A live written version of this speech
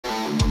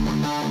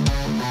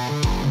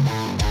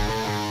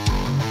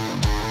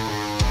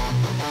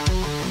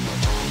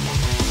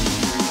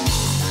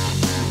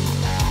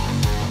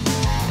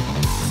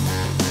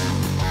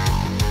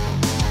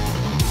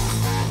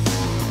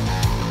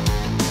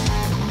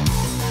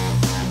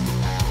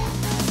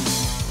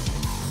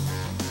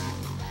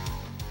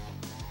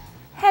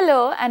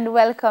Hello and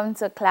welcome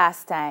to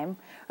Class Time.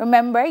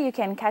 Remember, you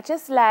can catch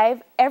us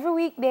live every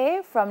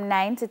weekday from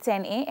 9 to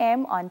 10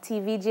 a.m. on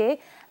TVJ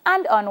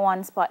and on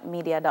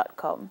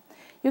onespotmedia.com.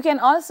 You can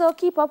also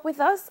keep up with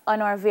us on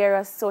our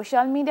various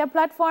social media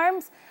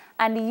platforms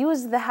and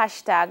use the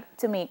hashtag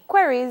to make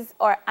queries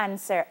or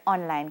answer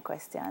online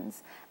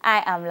questions.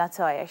 I am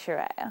Latoya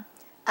Shiraya.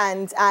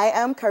 And I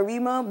am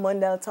Karima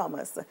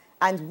Mundell-Thomas.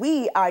 And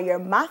we are your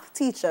math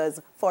teachers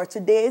for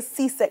today's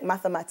CSEC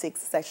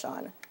mathematics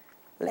session.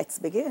 Let's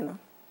begin.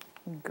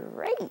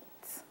 Great.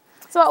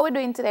 So what we're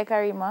doing today,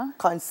 Karima?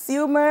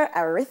 Consumer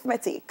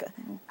arithmetic.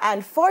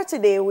 And for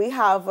today, we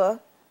have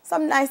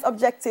some nice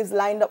objectives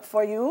lined up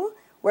for you.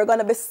 We're going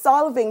to be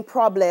solving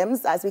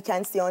problems, as we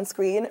can see on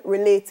screen,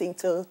 relating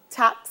to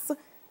tax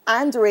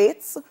and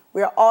rates.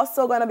 We're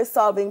also going to be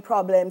solving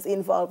problems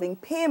involving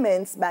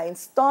payments by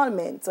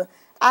installment,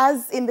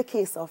 as in the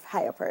case of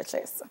hire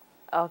purchase.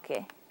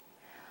 Okay.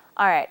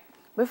 All right.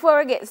 Before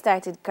we get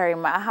started,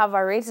 Karima, I have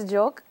a rates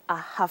joke I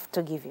have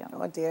to give you.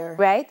 Oh, dear.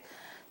 Right?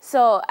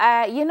 So,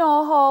 you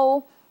know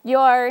how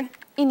you're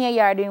in your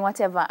yard doing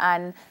whatever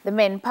and the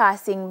men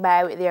passing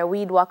by with their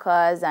weed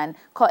whackers and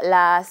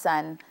cutlass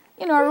and,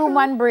 you know, room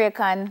and break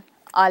and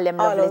all them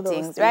lovely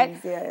things, right?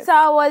 Yes. So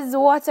I was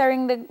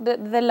watering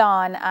the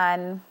lawn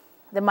and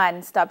the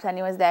man stopped and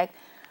he was like,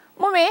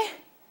 "Mommy,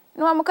 you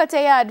know I'm going to cut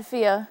a yard for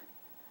you."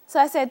 So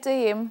I said to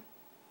him,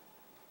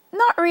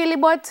 "Not really,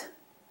 but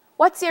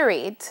what's your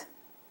rate?"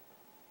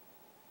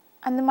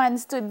 And the man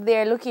stood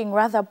there looking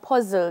rather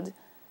puzzled,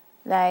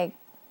 like,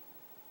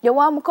 "You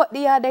want me to cut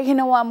the yard or you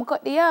don't want me to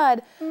cut the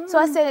yard?" So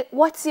I said,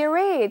 "What's your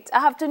rate? I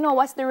have to know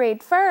what's the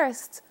rate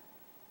first."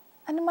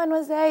 And the man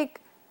was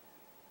like,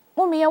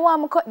 "Mommy, you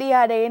want me to cut the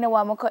yard or you don't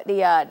want me to cut the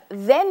yard?"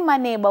 Then my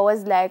neighbor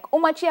was like, "How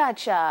much you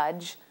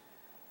charge?"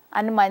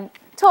 And the man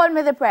told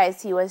me the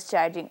price he was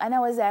charging. And I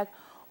was like,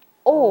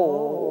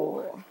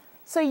 oh.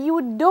 So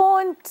you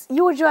don't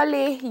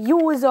usually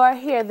use or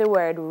hear the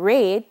word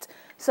rate.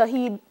 So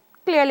he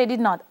clearly did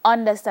not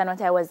understand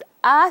what I was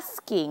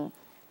asking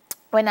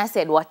when I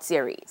said, "What's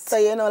your rate?" So,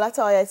 you know,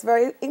 Latoya, it's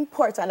very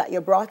important that you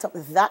brought up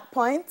that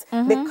point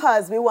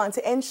because we want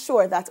to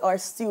ensure that our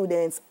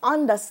students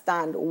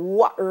understand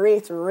what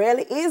rate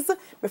really is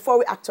before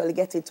we actually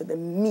get into the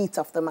meat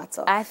of the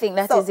matter. I think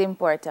that is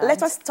important.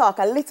 Let us talk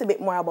a little bit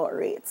more about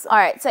rates. All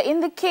right. So in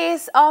the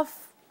case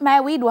of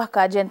my weed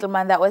whacker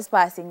gentleman that was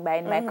passing by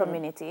in my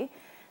community,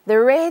 the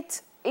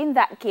rate in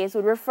that case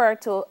would refer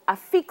to a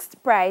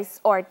fixed price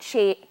or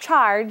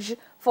charge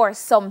for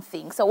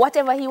something. So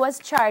whatever he was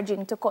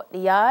charging to cut the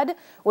yard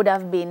would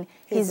have been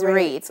his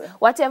rate.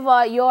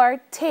 Whatever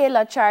your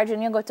tailor charge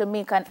when you go to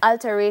make an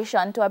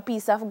alteration to a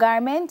piece of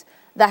garment,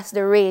 that's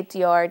the rate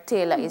your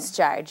tailor is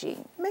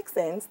charging. Makes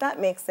sense. That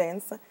makes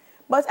sense.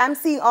 But I'm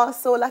seeing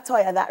also,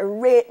 Latoya, that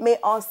rate may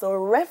also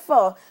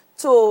refer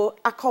to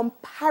a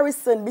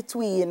comparison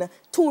between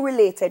two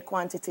related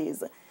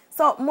quantities.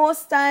 So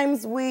most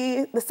times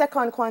the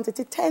second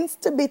quantity tends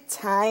to be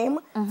time.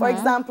 For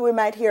example, we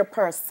might hear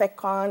per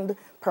second,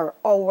 per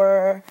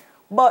hour,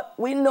 but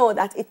we know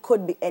that it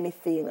could be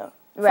anything.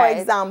 Right.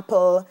 For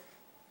example,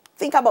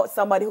 think about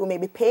somebody who may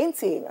be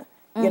painting.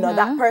 You know,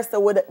 that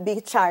person would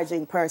be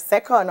charging per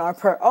second or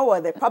per hour.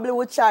 They probably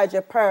would charge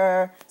you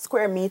per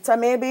square meter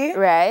maybe.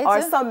 Right.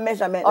 Or some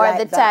measurement or like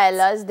the that.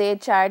 tilers, they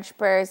charge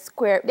per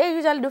square. They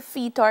usually do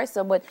feet or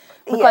so, but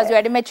because we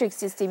are the metric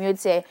system, you'd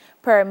say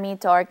per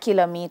meter or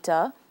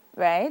kilometer,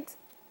 right?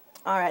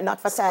 All right, not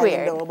for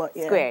tiling though, but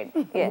yeah. Squared,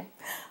 yeah.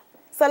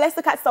 So let's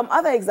look at some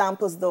other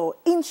examples though.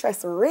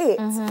 Interest rate.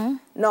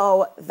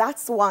 Now,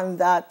 that's one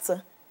that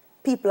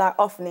people are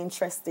often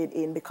interested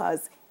in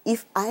because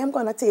if I am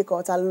going to take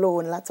out a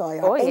loan,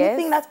 Latoya,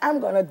 anything that I'm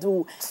going to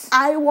do,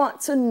 I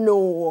want to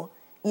know,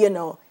 you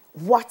know,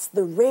 what's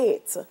the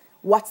rate,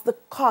 what's the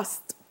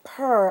cost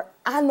per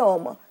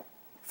annum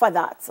for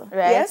that.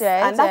 Right, yes?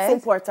 right, and that's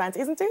important,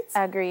 isn't it?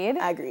 Agreed.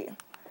 Agree.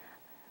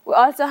 We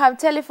also have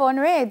telephone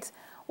rate.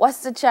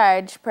 What's the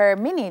charge per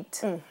minute?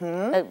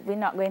 We're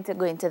not going to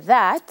go into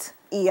that.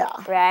 Yeah,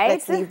 right.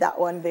 Let's leave that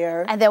one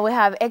there. And then we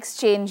have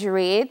exchange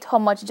rate, how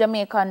much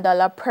Jamaican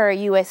dollar per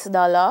US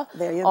dollar,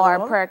 there you or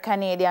go. per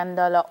Canadian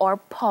dollar, or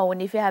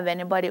pound if you have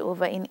anybody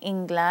over in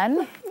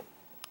England.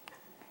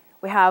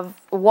 We have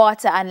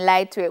water and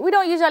light rate. We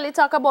don't usually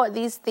talk about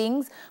these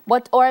things,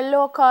 but our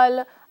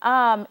local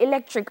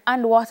electric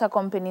and water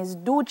companies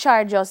do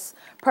charge us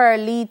per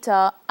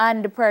liter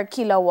and per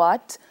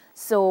kilowatt.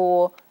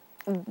 So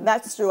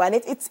that's true, and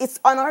it's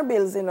on our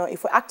bills, you know.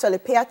 If we actually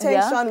pay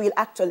attention, we'll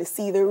actually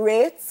see the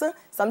rates.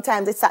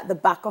 Sometimes it's at the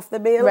back of the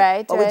bill,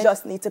 but we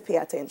just need to pay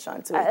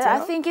attention to it. I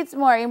think it's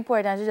more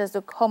important to just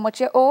look how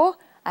much you owe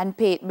and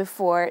pay it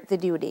before the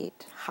due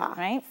date.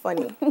 Right?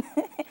 Funny.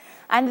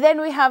 And then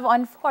we have,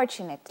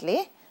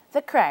 unfortunately,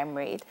 the crime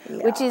rate,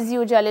 which is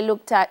usually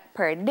looked at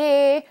per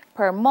day,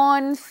 per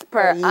month,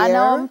 per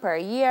annum, per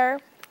year,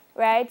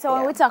 right? So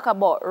when we talk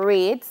about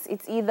rates,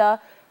 it's either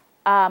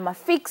a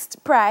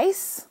fixed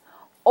price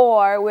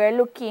or we're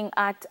looking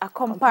at a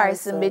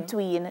comparison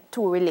between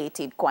two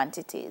related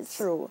quantities.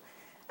 True.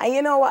 And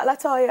you know what,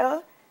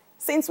 Latoya?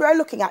 Since we're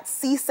looking at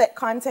CSEC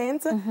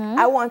content,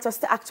 I want us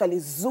to actually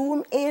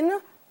zoom in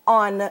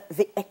on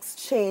the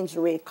exchange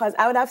rate, because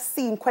I would have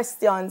seen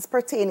questions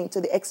pertaining to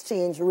the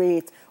exchange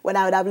rate when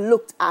I would have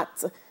looked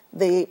at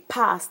the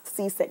past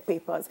CSEC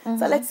papers.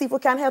 So let's see if we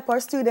can help our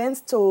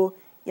students to,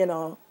 you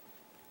know,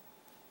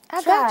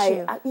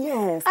 attempt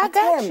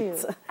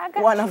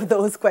one of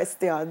those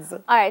questions.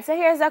 All right, so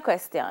here's a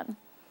question.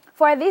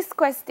 For this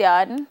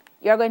question,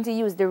 you're going to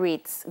use the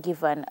rates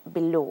given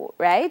below,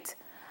 right?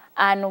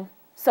 And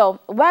so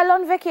while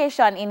on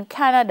vacation in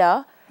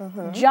Canada,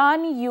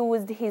 John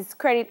used his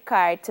credit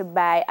card to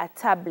buy a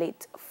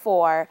tablet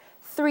for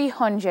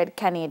 300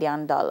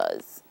 Canadian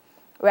dollars,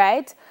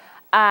 right?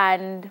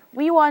 And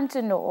we want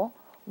to know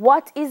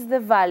what is the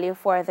value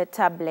for the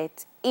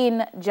tablet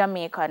in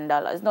Jamaican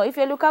dollars. Now, if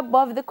you look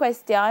above the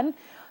question,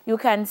 you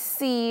can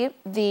see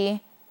the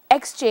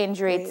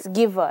exchange rates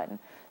given.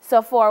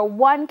 So for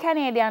 1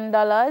 Canadian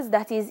dollars,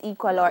 that is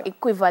equal or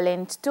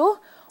equivalent to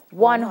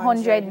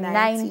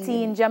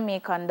 119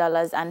 Jamaican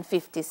dollars and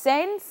 50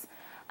 cents.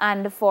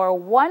 And for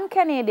 1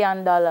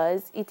 Canadian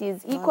dollars, it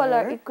is equal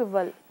or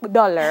equivalent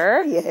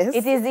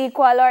it is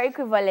equal or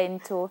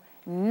equivalent to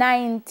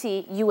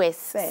 90 US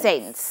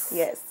cents.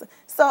 Yes.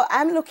 So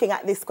I'm looking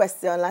at this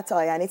question,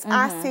 Latoya, and it's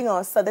asking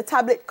us, so the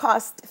tablet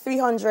cost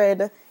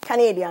 300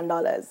 Canadian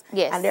dollars.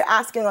 Yes. And they're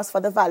asking us for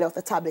the value of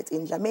the tablet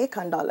in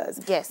Jamaican dollars.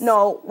 Yes.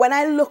 Now, when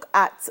I look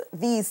at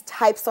these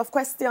types of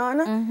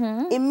questions,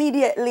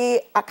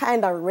 immediately a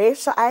kind of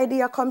ratio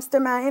idea comes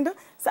to mind.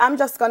 So I'm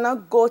just going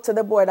to go to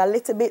the board a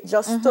little bit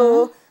just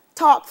to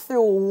talk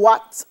through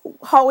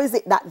how is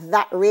it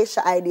that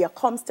ratio idea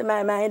comes to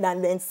my mind,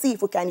 and then see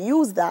if we can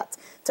use that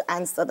to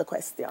answer the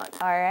question.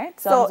 All right,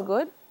 sounds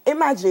good.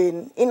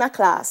 Imagine in a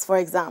class, for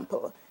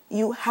example,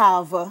 you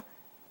have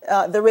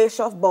the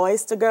ratio of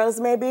boys to girls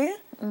maybe.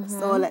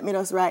 So let me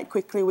just write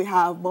quickly. We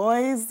have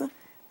boys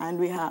and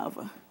we have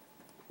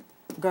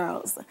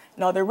girls.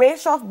 Now the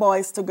ratio of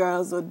boys to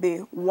girls would be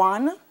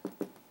 1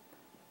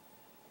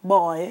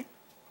 boy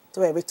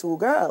to every 2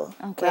 girls,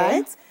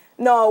 right?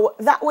 Now,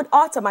 that would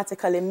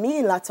automatically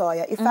mean,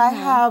 Latoya, if I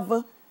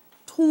have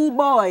 2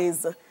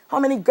 boys, how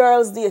many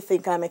girls do you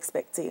think I'm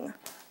expecting?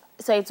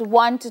 So it's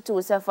 1 to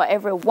 2. So for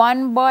every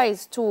 1 boy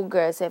is 2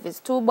 girls. So if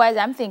it's 2 boys,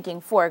 I'm thinking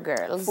 4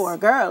 girls. 4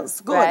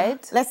 girls. Good.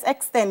 Right. Let's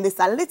extend this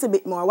a little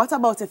bit more. What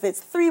about if it's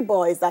 3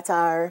 boys that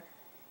are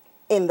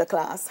in the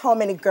class? How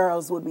many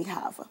girls would we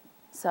have?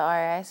 So, all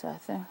right. So I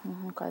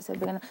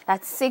think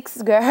that's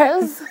 6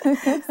 girls.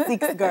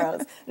 6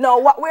 girls. Now,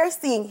 what we're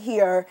seeing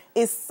here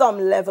is some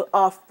level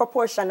of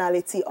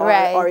proportionality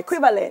or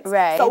equivalence.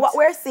 Right. So what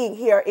we're seeing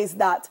here is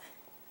that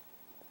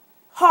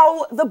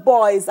how the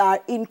boys are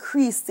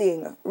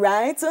increasing,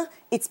 right?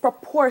 It's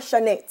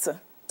proportionate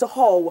to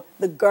how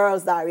the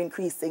girls are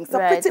increasing. So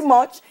pretty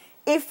much,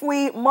 if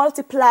we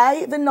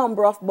multiply the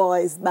number of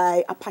boys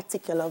by a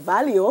particular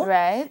value,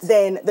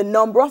 then the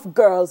number of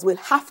girls will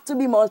have to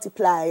be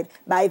multiplied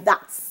by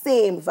that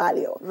same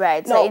value.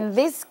 Right. Now, so in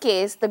this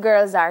case, the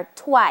girls are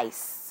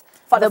twice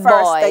for the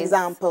first boys,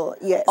 example,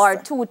 yes. Or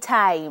 2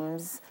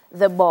 times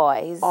the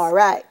boys. All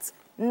right.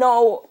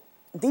 Now,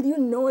 did you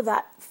know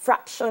that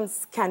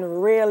fractions can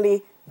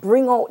really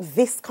bring out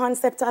this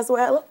concept as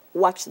well?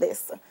 Watch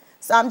this.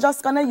 So I'm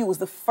just going to use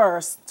the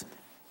first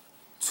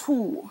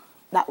 2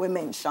 that we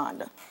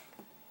mentioned.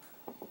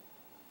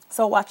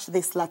 So watch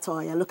this,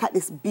 Latoya. Look at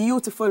this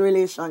beautiful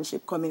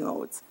relationship coming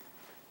out.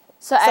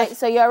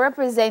 So you're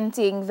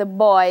representing the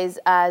boys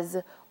as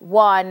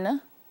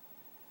 1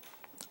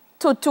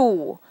 to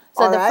 2.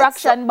 So the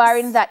fraction bar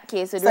in that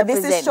case would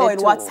represent the 2. So this is showing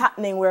what's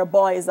happening where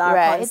boys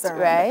are concerned.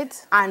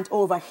 Right. And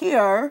over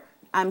here,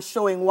 I'm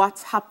showing what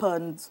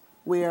happened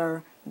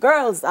where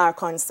girls are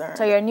concerned.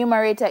 So your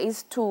numerator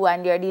is 2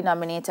 and your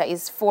denominator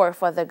is 4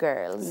 for the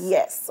girls.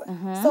 Yes.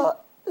 So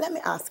let me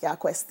ask you a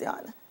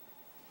question.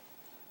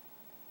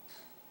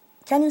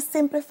 Can you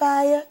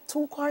simplify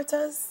 2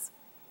 quarters?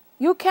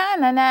 You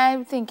can, and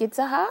I think it's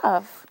a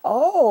half.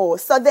 Oh,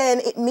 so then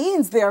it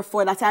means,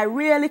 therefore, that I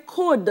really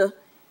could.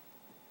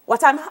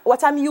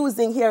 What I'm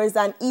using here is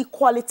an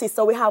equality,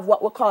 so we have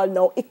what we call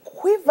now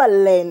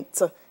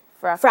equivalent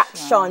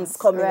fractions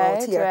coming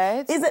out here.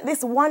 Right. Isn't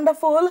this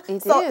wonderful?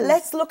 It so is.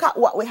 Let's look at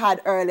what we had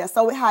earlier.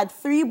 So we had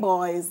 3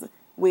 boys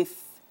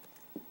with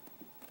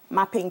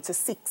mapping to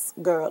 6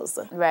 girls.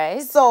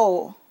 Right.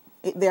 So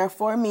it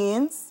therefore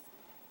means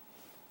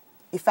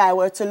if I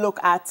were to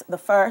look at the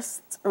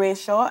first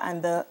ratio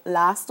and the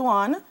last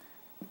one,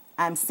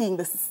 I'm seeing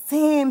the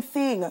same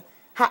thing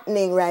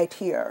happening right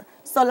here.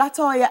 So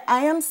Latoya,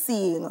 I am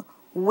seeing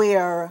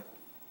where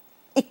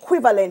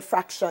equivalent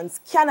fractions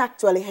can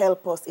actually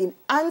help us in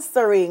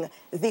answering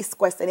this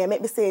question. You may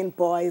be saying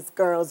boys,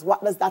 girls,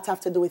 what does that have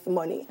to do with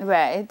money?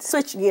 Right.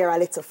 Switch gear a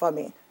little for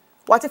me.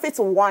 What if it's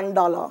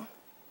 $1?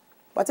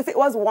 But if it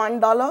was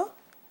 $1,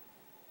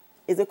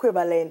 is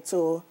equivalent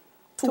to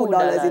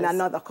 $2 in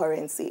another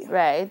currency.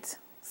 Right.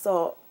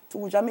 So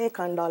 2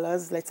 Jamaican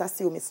dollars, let's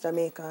assume it's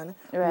Jamaican,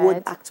 right.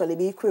 would actually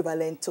be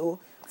equivalent to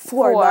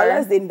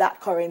 $4 in that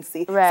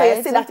currency. Right. So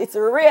you see that it's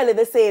really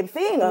the same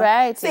thing.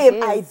 Right.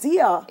 Same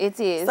idea. It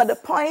is. So the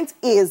point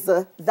is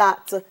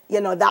that,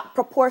 you know, that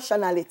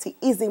proportionality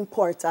is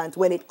important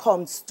when it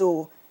comes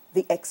to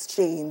the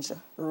exchange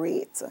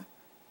rate.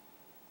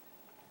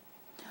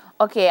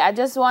 Okay,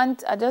 just on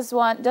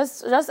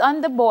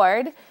the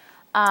board,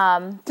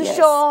 to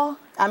show.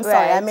 I'm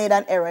sorry, I made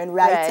an error in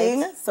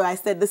writing, so I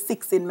said the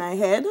 6 in my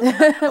head.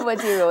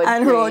 But you wrote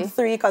and 3. wrote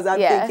 3 because I'm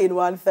thinking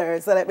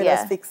 1/3. So let me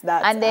just fix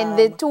that. And then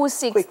the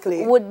 2/6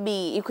 quickly. would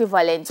be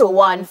equivalent to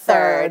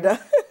 1/3.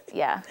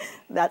 Yeah.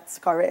 That's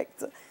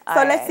correct. So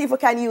let's see if we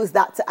can use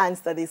that to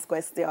answer this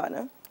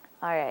question.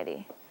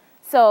 Alrighty.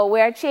 So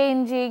we're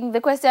changing.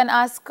 The question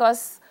asks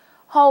us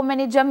how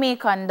many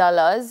Jamaican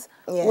dollars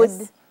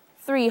would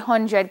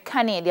 300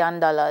 Canadian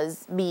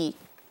dollars be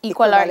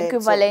equal or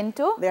equivalent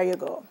to? There you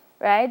go.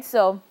 Right?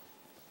 So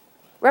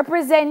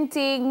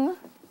representing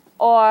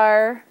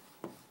our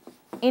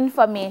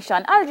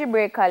information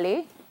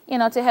algebraically, you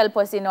know, to help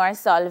us in our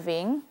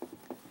solving,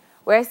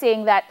 we're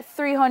saying that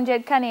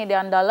 300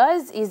 Canadian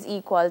dollars is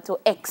equal to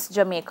X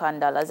Jamaican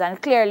dollars. And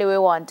clearly we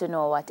want to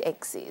know what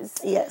X is.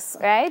 Yes.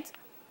 Right?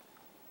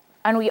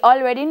 And we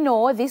already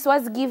know this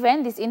was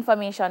given, this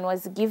information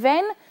was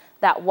given,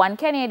 that 1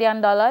 Canadian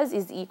dollars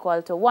is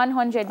equal to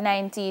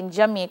 119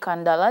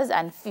 Jamaican dollars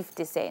and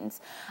 50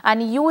 cents.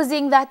 And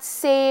using that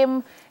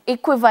same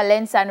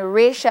equivalence and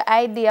ratio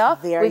idea,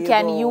 we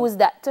can use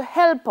that to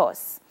help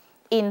us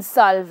in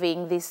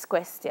solving this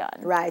question.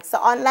 Right. So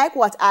unlike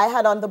what I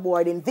had on the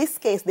board, in this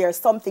case, there's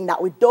something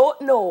that we don't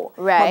know.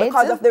 Right. But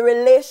because of the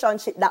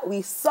relationship that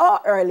we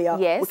saw earlier,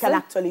 we can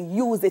actually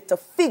use it to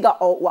figure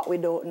out what we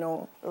don't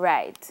know.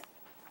 Right.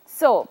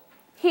 So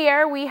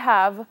here we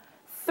have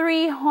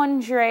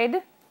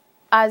 300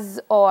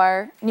 as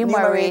our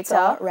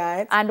numerator,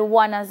 right, and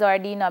 1 as our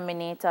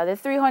denominator. The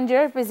 300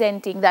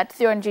 representing that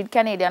 300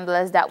 Canadian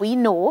dollars that we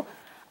know,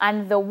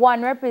 and the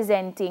 1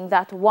 representing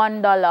that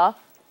 $1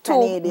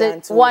 to the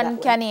 1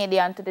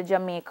 Canadian to the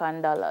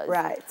Jamaican dollars.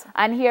 Right.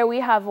 And here we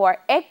have our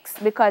X,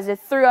 because the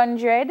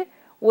 300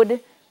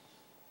 would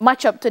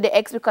match up to the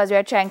X because we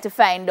are trying to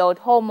find out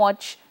how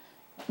much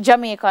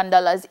Jamaican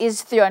dollars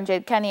is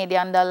 300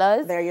 Canadian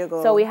dollars. There you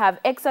go. So we have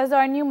X as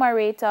our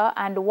numerator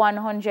and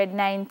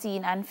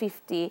 119 and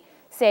 50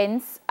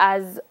 cents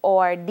as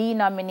our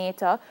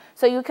denominator.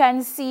 So you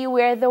can see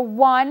where the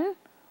 1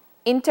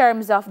 in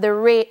terms of the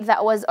rate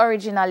that was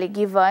originally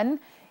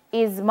given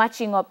is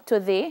matching up to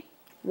the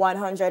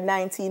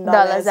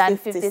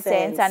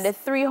 $119.50, and the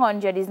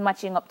 300 is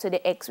matching up to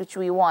the X, which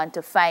we want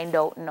to find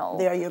out now.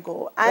 There you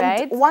go.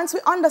 And once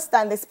we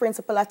understand this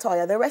principle,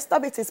 Latoya, the rest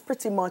of it is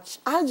pretty much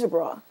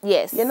algebra.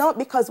 Yes. You know,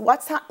 because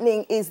what's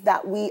happening is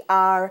that we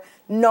are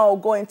now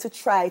going to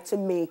try to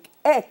make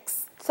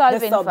X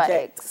solving the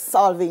subject. For X.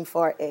 Solving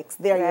for X.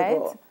 There you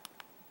go.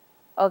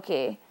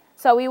 Okay.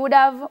 So we would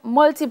have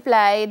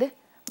multiplied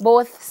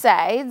both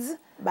sides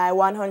by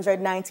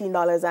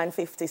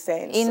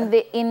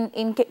 $119.50.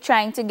 In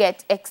trying to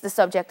get X the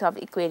subject of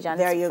the equation,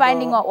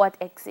 finding out what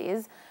X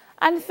is.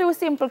 And through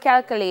simple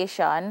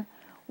calculation,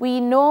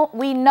 we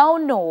now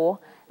know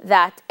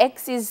that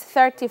X is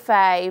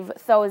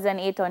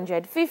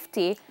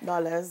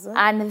 $35,850.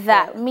 And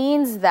that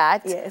means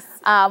that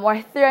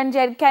our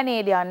 300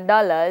 Canadian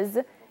dollars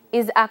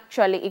is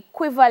actually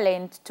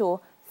equivalent to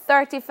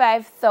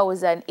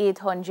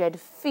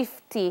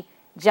 35,850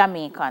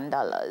 Jamaican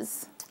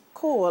dollars.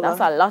 Cool. That's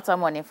a lot of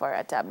money for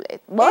a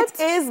tablet. But it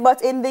is,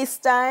 but in this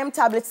time,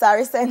 tablets are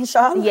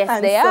essential. Yes,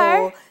 and they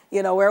are.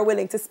 You know, we're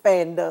willing to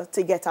spend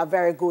to get a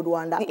very good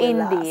one that will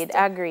last. Indeed,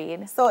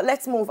 agreed. So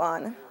let's move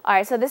on. All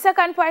right, so the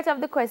second part of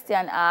the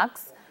question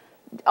asks,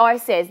 or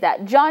says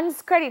that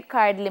John's credit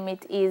card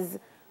limit is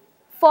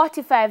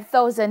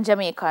 45,000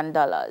 Jamaican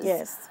dollars.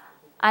 Yes.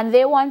 And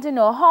they want to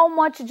know how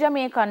much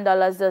Jamaican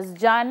dollars does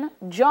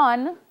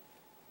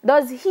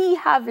he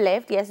have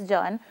left, yes,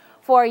 John,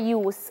 for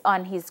use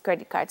on his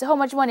credit card. So how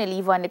much money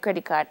leave on the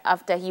credit card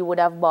after he would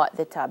have bought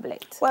the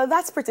tablet? Well,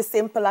 that's pretty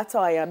simple,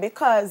 Latoya,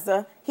 because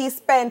he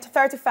spent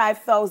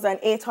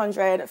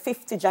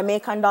 35,850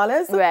 Jamaican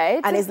dollars.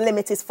 Right. And his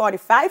limit is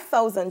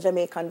 45,000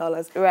 Jamaican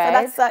dollars. Right. So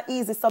that's an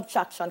easy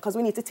subtraction because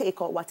we need to take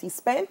out what he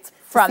spent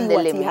from to see the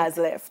what limit. He has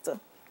left.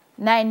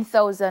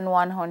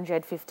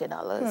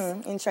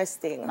 $9,150.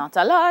 Interesting. Not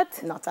a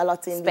lot. Not a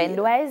lot indeed. Spend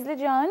wisely,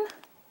 John.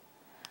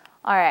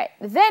 All right.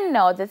 Then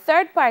now, the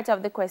third part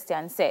of the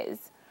question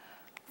says,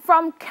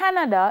 from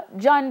Canada,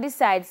 John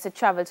decides to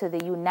travel to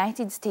the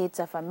United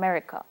States of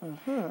America.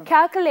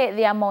 Calculate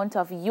the amount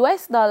of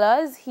US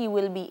dollars he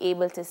will be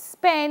able to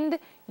spend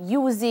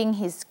using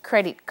his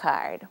credit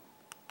card.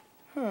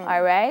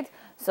 All right.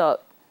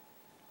 So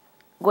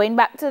going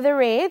back to the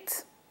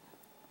rate,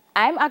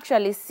 I'm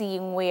actually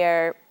seeing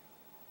where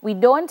we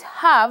don't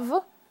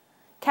have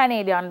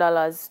Canadian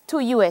dollars to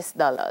US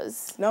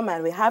dollars. No,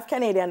 man, we have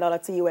Canadian dollar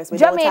to US. We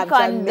don't have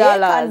Jamaican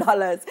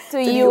dollars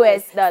to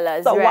US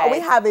dollars. So right. what we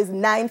have is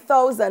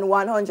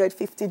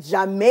 9,150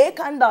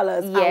 Jamaican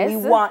dollars, yes. and we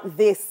want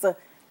this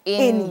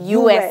in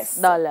US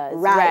dollars.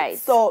 Right.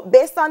 So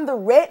based on the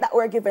rate that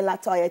we're given,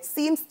 Latoya, it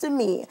seems to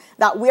me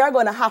that we are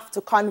going to have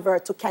to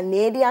convert to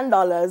Canadian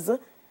dollars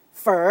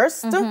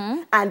first,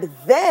 and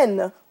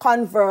then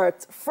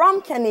convert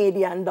from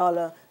Canadian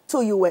dollar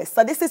to US.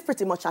 So this is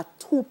pretty much a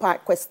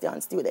two-part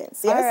question,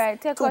 students. Yes? All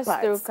right, take us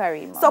through,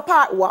 Karima. So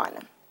part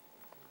one.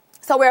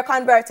 So we're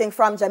converting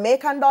from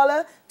Jamaican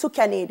dollar to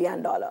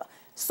Canadian dollar.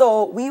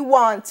 So we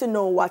want to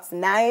know what's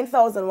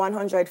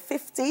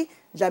 9,150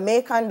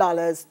 Jamaican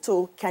dollars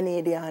to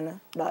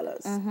Canadian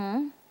dollars.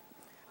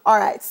 All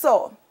right,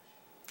 so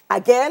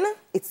again,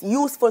 it's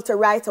useful to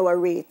write our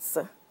rates.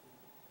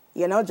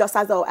 You know, just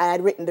as I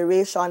had written the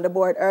ratio on the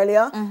board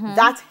earlier,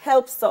 that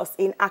helps us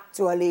in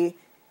actually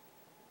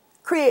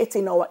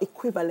creating our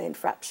equivalent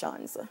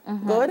fractions.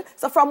 Good?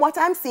 So from what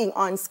I'm seeing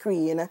on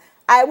screen,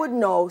 I would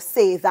now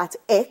say that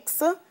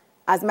x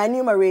as my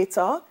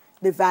numerator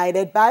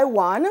divided by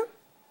 1,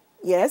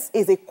 yes,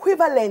 is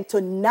equivalent to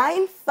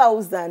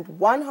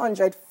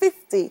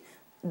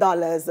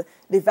 $9,150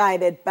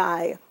 divided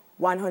by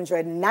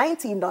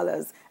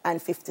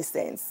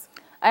 $119.50.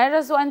 I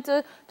just want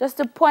to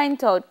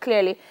point out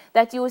clearly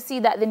that you will see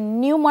that the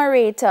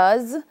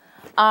numerators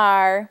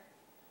are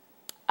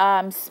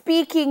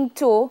speaking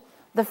to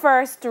the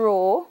first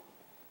row,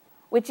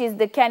 which is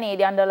the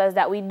Canadian dollars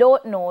that we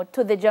don't know,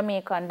 to the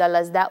Jamaican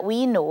dollars that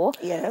we know.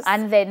 Yes.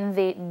 And then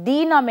the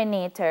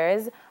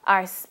denominators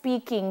are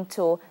speaking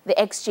to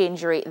the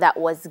exchange rate that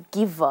was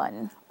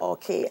given.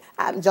 Okay.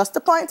 Just to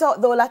point out,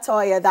 though,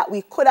 Latoya, that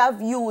we could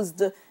have used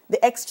the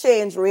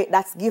exchange rate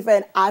that's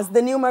given as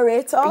the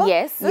numerator.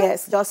 Yes.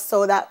 Yes, just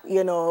so that,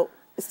 you know,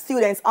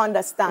 students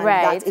understand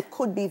that it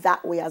could be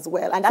that way as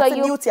well. And that's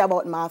the beauty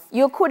about math.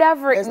 You could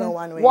have written no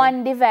one way.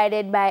 1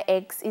 divided by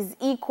x is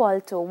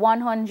equal to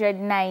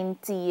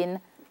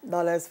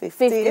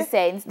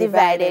 $119.50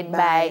 divided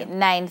by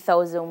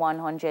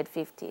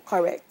 9,150.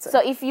 Correct. So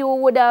if you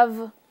would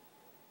have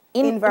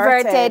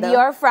inverted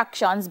your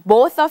fractions,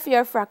 both of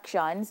your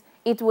fractions,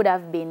 it would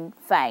have been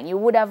fine. You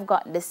would have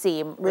got the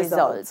same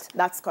result.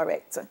 That's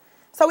correct.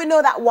 So we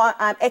know that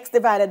x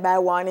divided by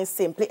 1 is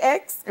simply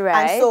x.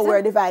 Right. And so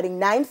we're dividing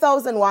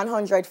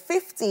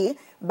 9,150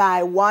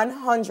 by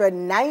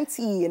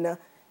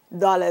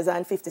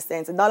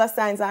 $119.50. The dollar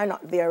signs are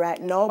not there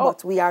right now,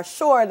 but we are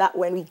sure that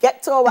when we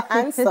get to our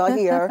answer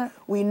here,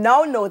 we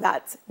now know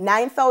that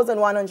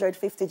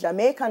 9,150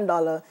 Jamaican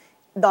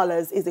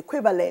dollars is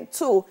equivalent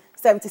to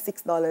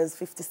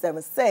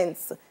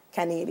 $76.57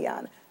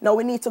 Canadian. Now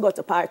we need to go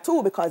to part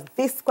 2 because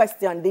this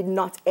question did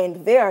not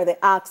end there. They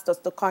asked us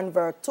to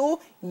convert to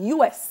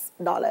US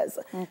dollars.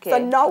 Okay. So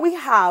now we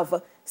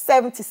have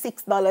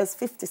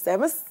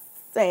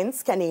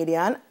 $76.57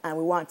 Canadian, and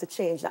we want to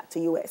change that to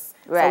US.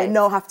 Right. So we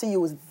now have to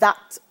use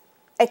that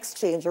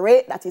exchange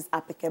rate that is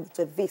applicable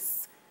to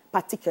this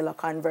particular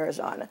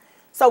conversion.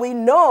 So we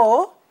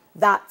know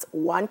that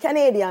 1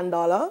 Canadian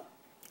dollar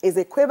is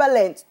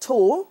equivalent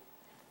to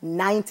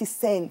 90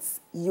 cents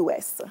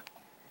US.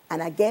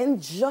 And again,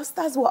 just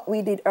as what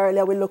we did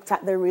earlier, we looked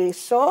at the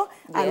ratio,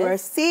 and we're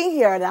seeing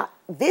here that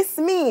this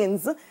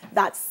means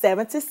that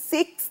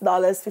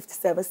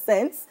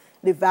 $76.57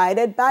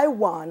 divided by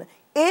 1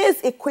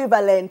 is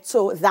equivalent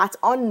to that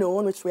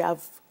unknown, which we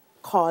have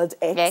called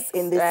x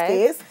in this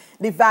case,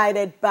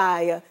 divided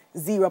by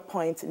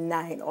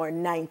 0.9 or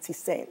 90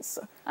 cents.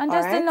 And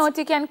just to note,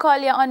 you can call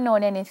your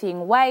unknown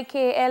anything. Y,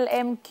 K, L,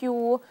 M,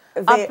 Q,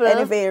 Apple.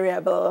 Any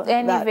variable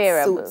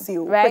that suits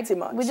you, pretty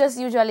much. We just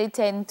usually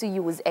tend to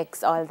use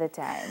X all the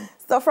time.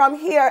 So from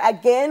here,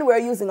 again, we're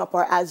using up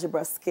our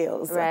algebra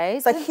skills.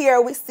 Right. So here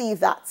we see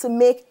that to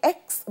make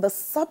X the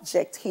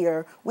subject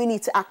here, we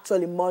need to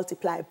actually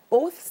multiply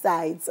both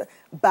sides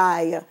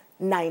by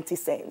 90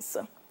 cents.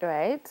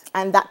 Right.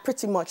 And that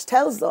pretty much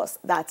tells us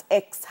that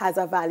X has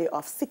a value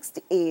of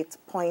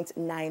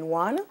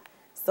 68.91.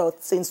 So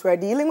since we're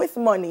dealing with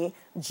money,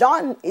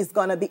 John is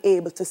going to be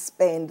able to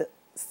spend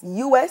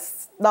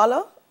US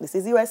dollar, this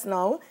is US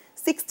now,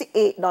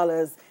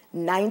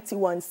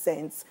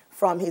 $68.91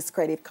 from his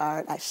credit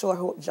card. I sure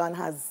hope John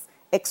has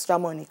extra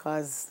money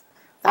because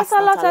that's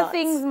a lot of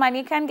things, man.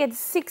 You can get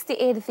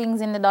 68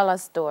 things in the dollar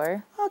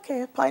store.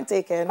 Okay, point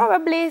taken.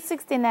 Probably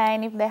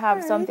 69 if they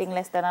have something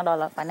less than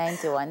 $1 for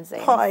 91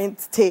 cents.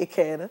 Point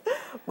taken.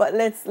 But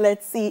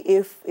let's see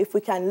if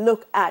we can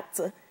look at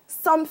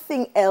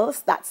something else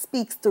that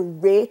speaks to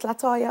rate,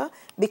 Latoya,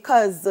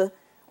 because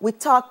we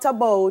talked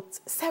about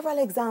several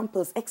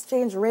examples,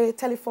 exchange rate,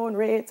 telephone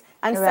rate,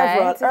 and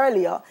several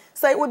earlier.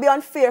 So it would be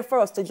unfair for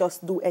us to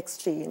just do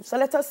exchange. So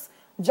let us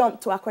jump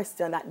to a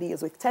question that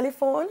deals with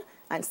telephone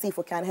and see if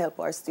we can help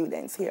our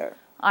students here.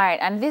 All right,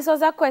 and this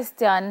was a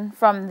question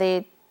from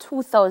the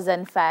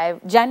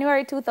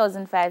January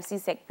 2005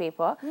 CSEC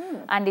paper,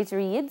 and it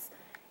reads,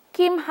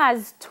 Kim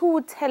has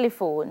 2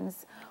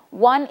 telephones.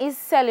 One is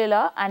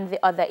cellular and the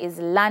other is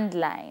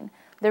landline.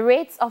 The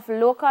rates of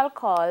local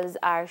calls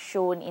are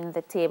shown in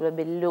the table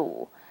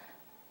below.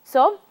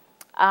 So,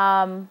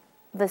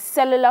 the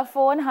cellular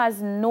phone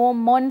has no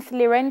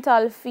monthly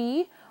rental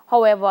fee.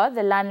 However,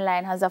 the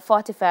landline has a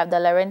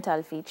 $45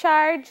 rental fee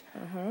charge.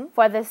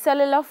 For the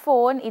cellular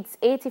phone, it's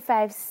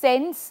 85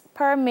 cents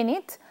per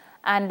minute.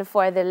 And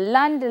for the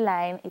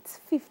landline, it's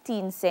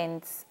 15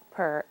 cents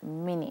per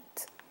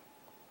minute.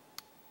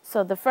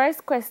 So the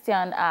first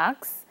question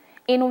asks,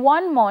 in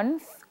 1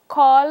 month,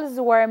 calls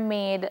were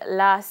made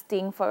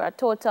lasting for a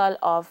total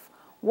of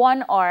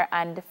 1 hour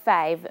and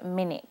 5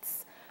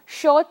 minutes.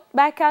 Show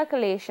by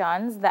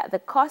calculations that the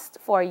cost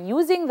for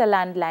using the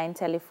landline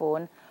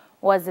telephone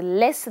was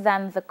less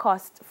than the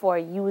cost for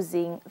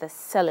using the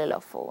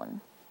cellular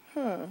phone.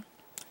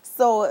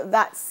 So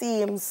that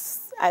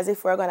seems as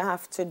if we're going to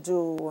have to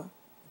do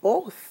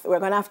both. We're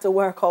going to have to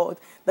work out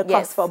the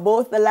cost for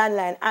both the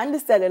landline and the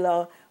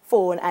cellular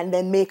phone and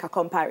then make a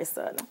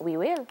comparison. We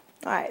will.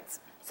 All right.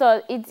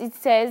 So it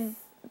says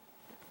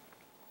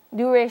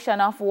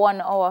duration of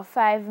 1 hour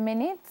 5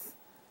 minutes.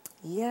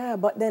 Yeah,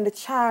 but then the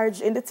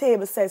charge in the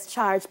table says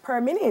charge per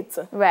minute.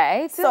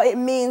 Right. So it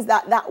means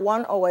that that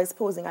 1 hour is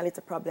posing a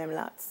little problem,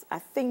 lads. I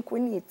think we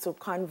need to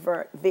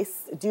convert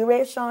this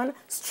duration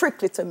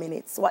strictly to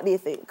minutes. What do you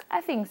think? I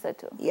think so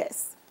too.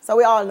 Yes. So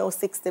we all know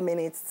 60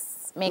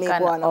 minutes make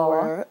 1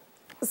 hour.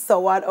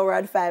 So 1 hour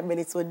and 5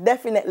 minutes would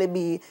definitely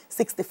be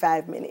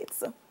 65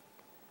 minutes. All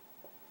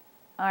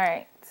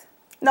right.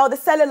 Now, the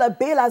cellular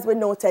bill, as we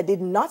noted,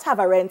 did not have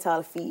a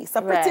rental fee.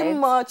 So pretty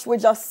much we're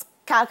just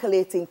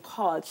calculating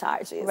call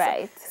charges.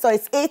 Right. So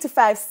it's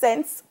 85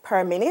 cents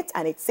per minute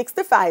and it's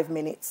 65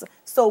 minutes.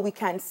 So we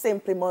can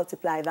simply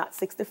multiply that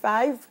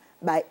 65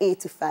 by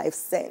 85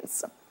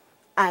 cents.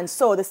 And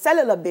so the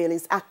cellular bill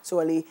is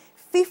actually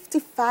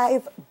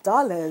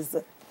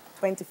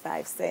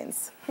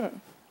 $55.25. I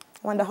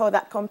wonder how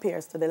that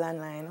compares to the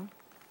landline.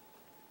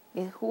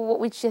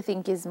 Which you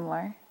think is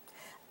more?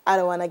 I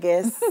don't want to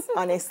guess,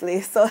 honestly.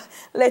 So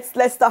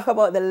let's talk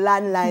about the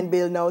landline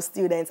bill now,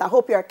 students. I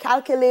hope you're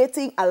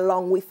calculating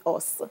along with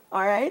us,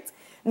 all right?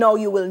 Now,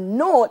 you will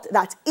note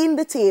that in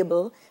the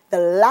table, the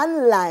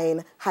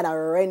landline had a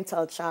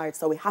rental charge.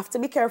 So we have to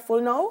be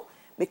careful now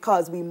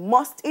because we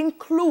must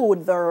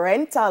include the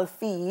rental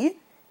fee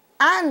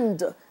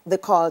and the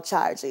call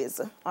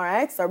charges, all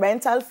right? So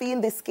rental fee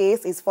in this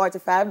case is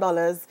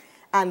 $45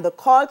 and the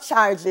call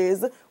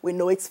charges, we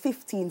know it's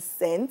 15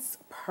 cents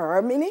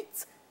per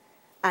minute.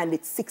 And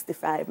it's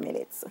 65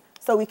 minutes.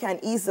 So we can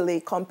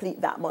easily complete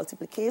that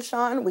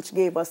multiplication, which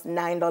gave us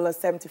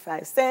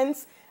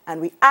 $9.75, and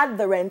we add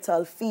the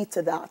rental fee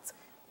to that.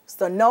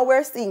 So now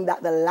we're seeing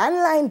that the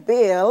landline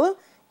bill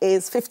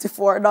is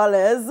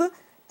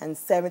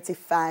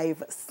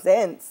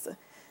 $54.75.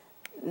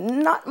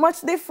 Not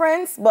much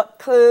difference, but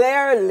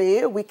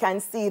clearly we can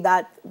see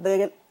that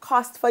the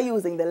cost for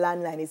using the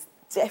landline is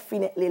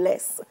definitely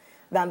less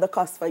than the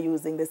cost for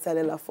using the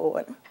cellular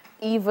phone.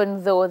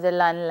 Even though the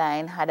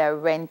landline had a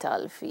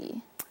rental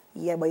fee.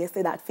 Yeah, but you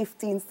say that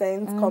 15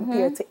 cents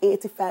compared to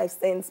 85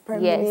 cents per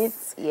minute.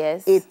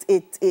 Yes.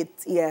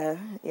 Yeah,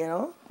 you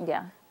know?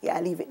 Yeah. Yeah,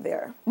 I leave it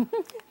there.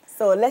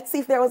 So let's see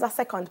if there was a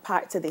second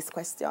part to this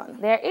question.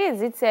 There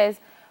is. It says,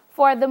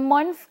 for the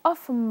month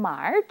of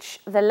March,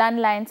 the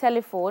landline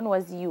telephone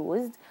was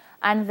used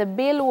and the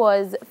bill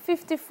was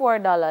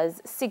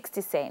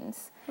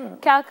 $54.60.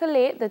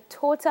 Calculate the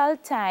total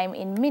time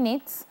in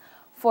minutes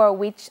for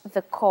which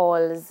the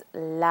calls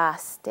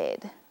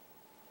lasted.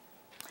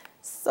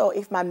 So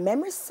if my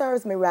memory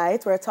serves me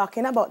right, we're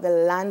talking about the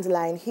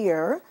landline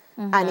here,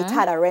 and it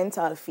had a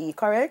rental fee,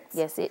 correct?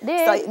 Yes, it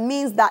did. So it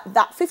means that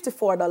that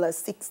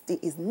 $54.60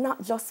 is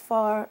not just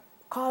for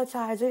call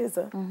charges,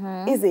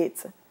 is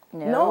it?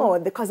 No,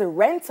 because the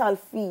rental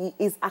fee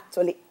is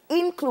actually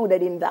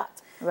included in that.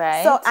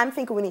 Right. So I'm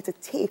thinking we need to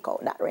take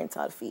out that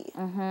rental fee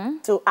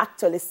to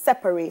actually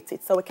separate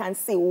it so we can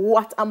see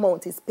what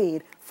amount is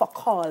paid for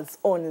calls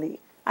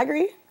only.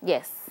 Agree?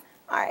 Yes.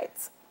 All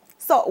right.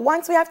 So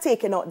once we have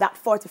taken out that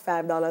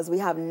 $45, we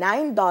have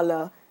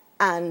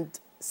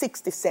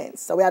 $9.60.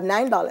 So we have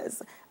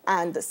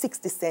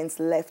 $9.60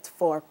 left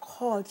for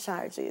call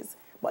charges.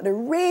 But the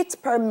rate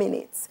per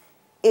minute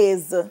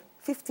is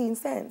 15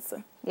 cents.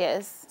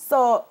 Yes.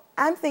 So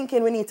I'm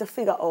thinking we need to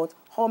figure out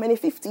how many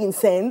 15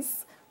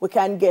 cents we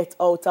can get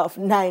out of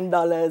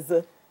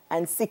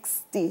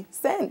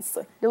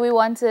 $9.60. Do we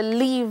want to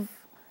leave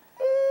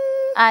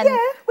and yeah,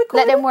 we could.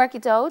 let them work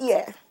it out?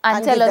 Yeah.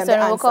 And tell us when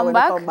we'll come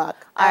back? All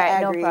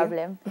right, no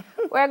problem.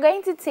 We're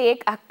going to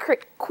take a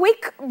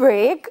quick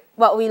break,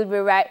 but we'll be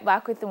right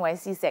back with more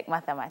CSEC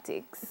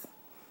mathematics.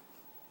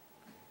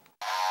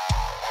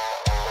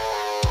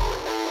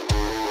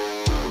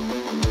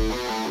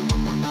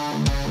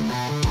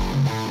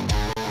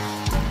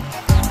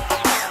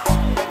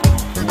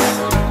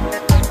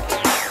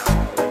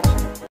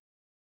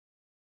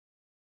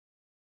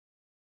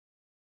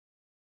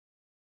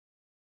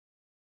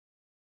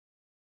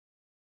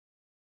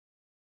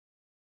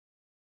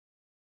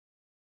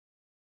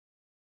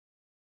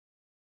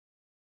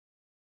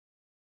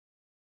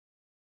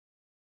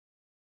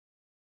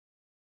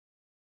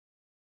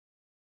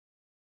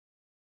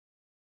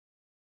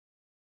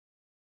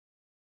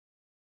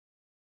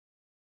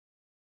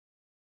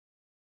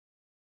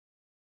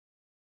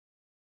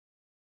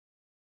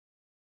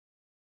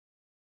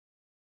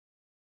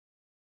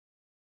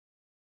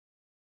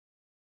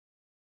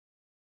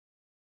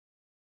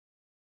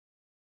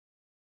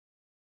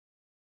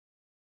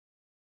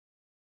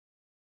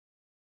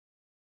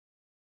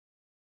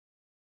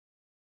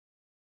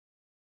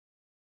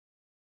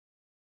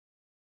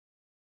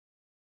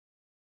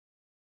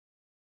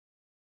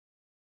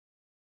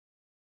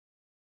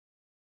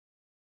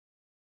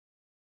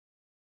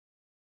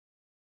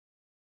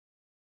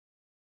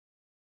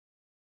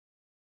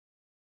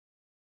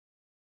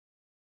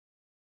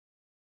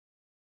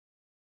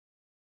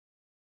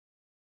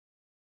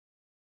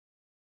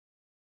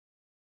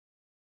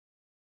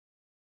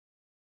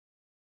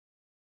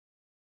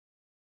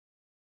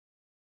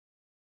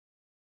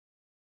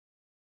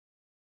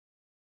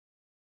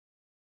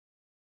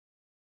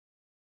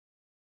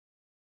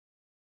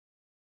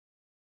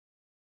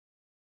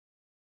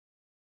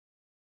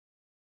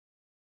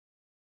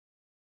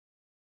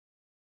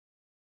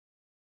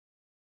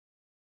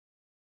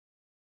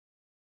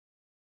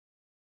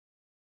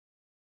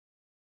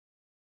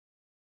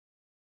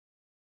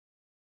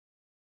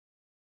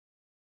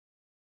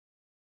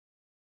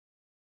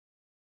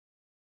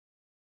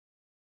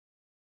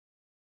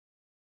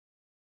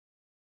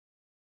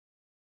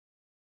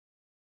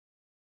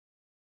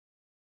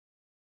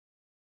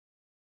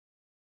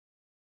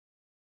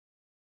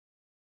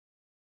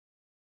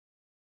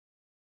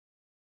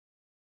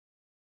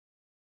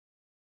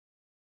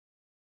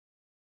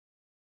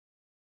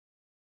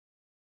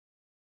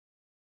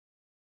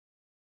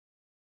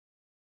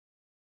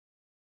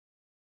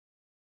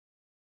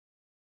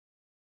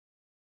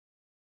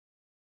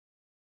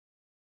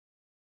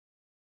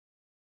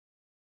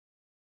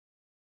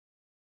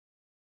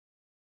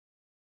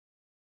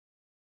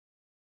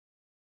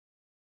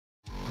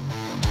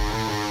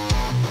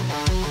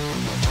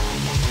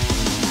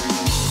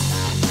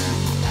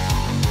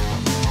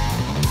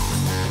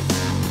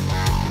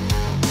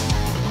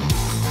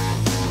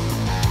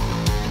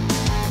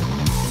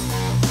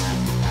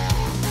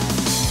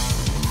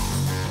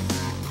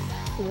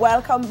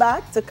 Welcome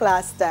back to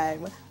class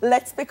time.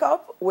 Let's pick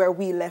up where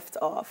we left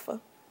off.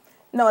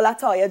 Now,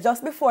 Latoya,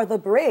 just before the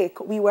break,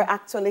 we were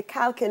actually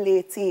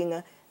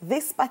calculating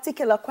this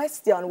particular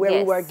question where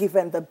we were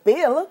given the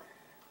bill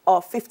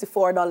of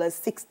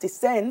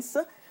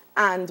 $54.60,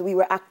 and we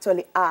were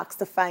actually asked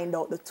to find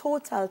out the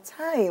total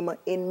time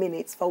in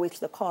minutes for which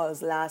the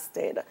calls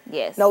lasted.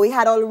 Yes. Now, we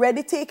had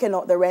already taken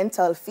out the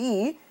rental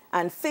fee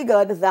and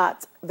figured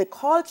that the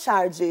call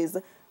charges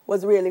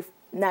was really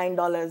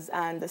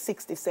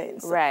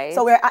 $9.60. Right.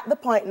 So we're at the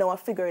point now of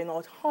figuring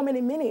out how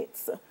many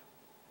minutes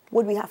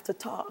would we have to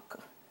talk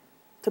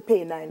to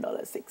pay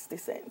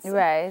 $9.60.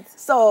 Right.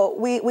 So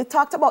we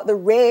talked about the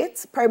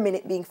rate per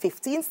minute being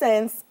 15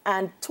 cents,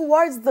 and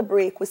towards the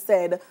break we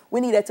said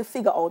we needed to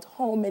figure out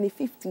how many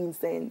 15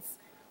 cents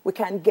we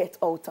can get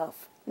out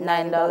of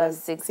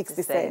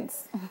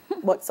 $9.60.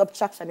 But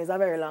subtraction is a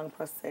very long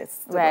process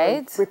to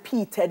Right.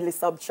 repeatedly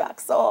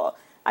subtract. So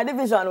a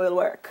division will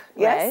work.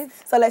 Yes? Right.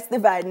 So let's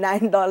divide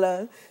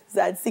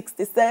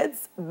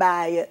 $9.60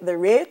 by the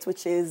rate,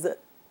 which is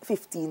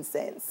 15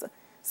 cents.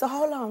 So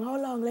how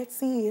long? Let's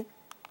see.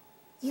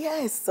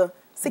 Yes,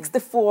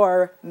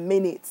 64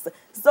 minutes.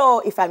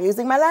 So if I'm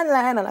using my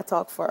landline and I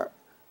talk for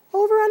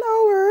over an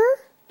hour,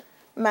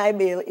 my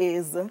bill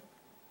is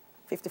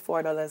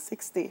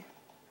 $54.60.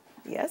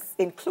 Yes,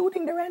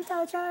 including the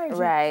rental charge.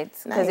 Right,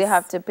 because Nice. you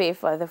have to pay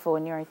for the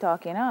phone you're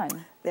talking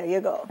on. There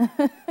you go.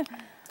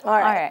 All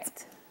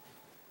right.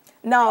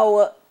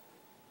 Now,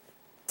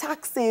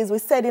 taxes, we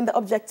said in the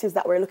objectives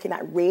that we're looking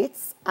at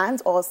rates and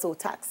also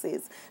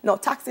taxes. Now,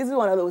 taxes is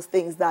one of those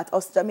things that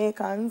us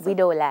Jamaicans... We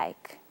don't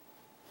like.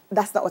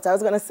 That's not what I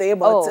was going to say,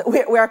 but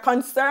we are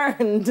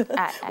concerned.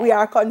 We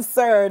are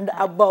concerned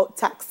about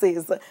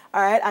taxes, all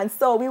right? And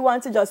so we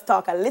want to just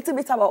talk a little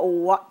bit about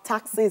what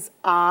taxes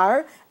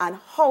are and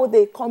how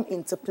they come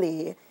into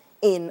play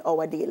in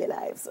our daily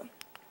lives.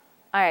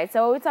 All right,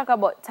 so when we talk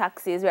about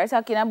taxes, we're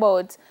talking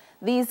about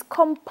these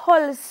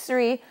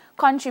compulsory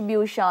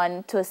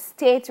contribution to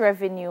state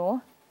revenue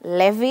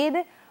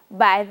levied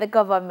by the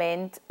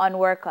government on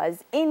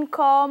workers'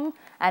 income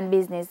and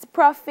business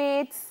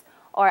profits,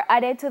 or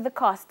added to the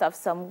cost of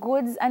some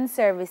goods and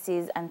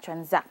services and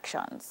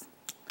transactions.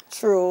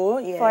 True,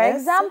 yes. For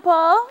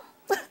example,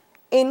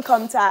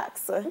 income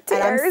tax. And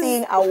I'm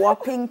seeing a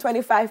whopping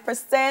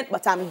 25%,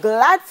 but I'm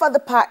glad for the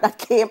part that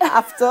came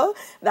after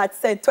that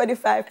said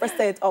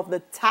 25% of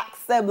the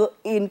taxable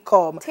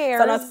income.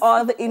 So not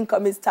all the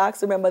income is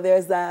taxed. Remember,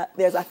 there's a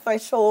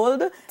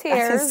threshold that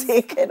is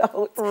taken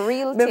out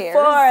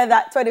before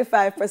that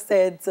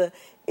 25%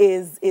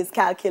 is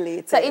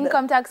calculated. So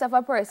income tax of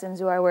a person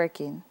who are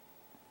working.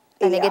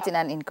 And you're getting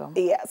an income.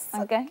 Yes.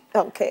 Okay.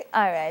 Okay.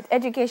 All right.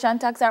 Education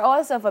tax are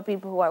also for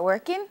people who are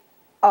working.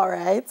 All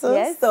right.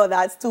 Yes. So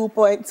that's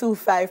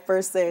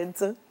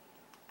 2.25%.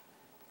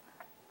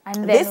 And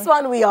then this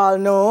one we all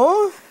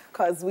know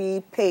because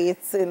we pay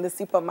it in the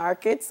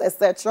supermarkets,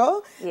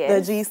 etc.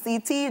 Yes. The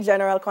GCT,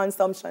 General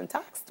Consumption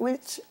Tax,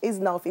 which is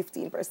now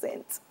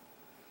 15%.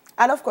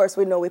 And of course,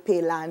 we know we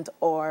pay land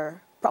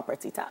or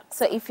property tax.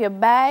 So if you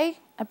buy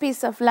a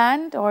piece of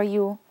land or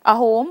a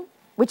home,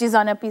 which is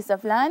on a piece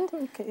of land,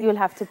 you'll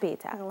have to pay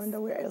tax. I wonder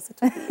where else it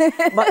would be.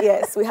 But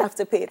yes, we have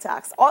to pay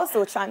tax.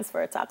 Also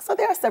transfer tax. So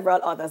there are several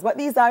others, but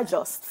these are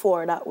just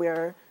four that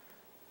we're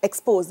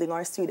exposing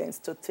our students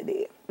to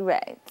today.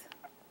 Right.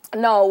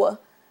 Now,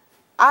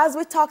 as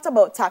we talked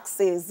about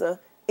taxes,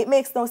 it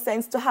makes no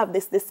sense to have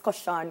this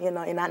discussion, in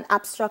an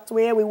abstract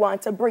way. We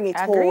want to bring it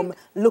home,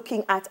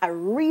 looking at a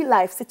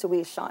real-life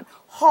situation.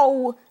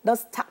 How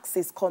does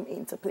taxes come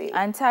into play?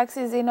 And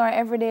taxes in our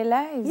everyday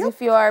lives. Yep.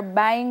 If you are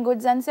buying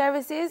goods and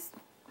services,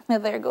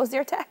 there goes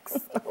your tax.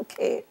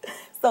 Okay,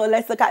 so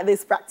let's look at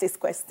this practice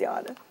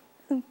question.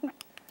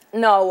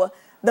 Now,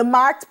 the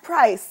marked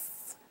price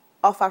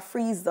of a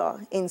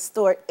freezer in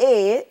store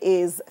A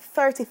is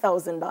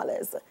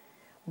 $30,000.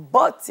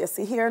 But you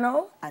see here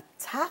now, a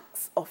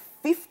tax of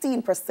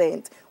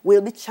 15%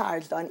 will be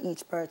charged on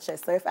each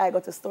purchase. So if I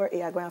go to store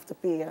A, I'm going to have to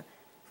pay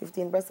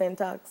 15%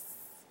 tax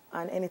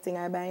on anything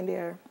I buy in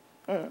there.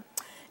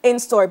 In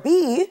store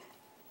B,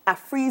 a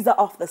freezer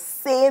of the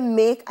same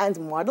make and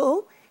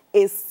model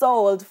is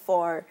sold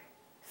for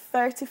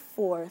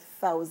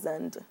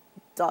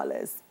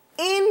 $34,000,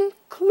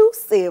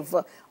 inclusive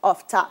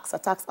of tax. So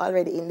tax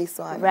already in this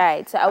one.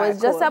 Right. So I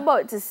was just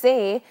about to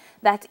say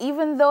that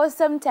even though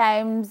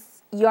sometimes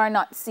you're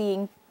not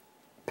seeing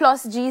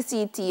plus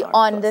GCT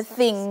on the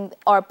thing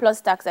or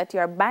plus tax that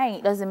you're buying,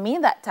 it doesn't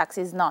mean that tax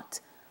is not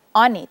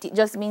on it. It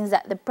just means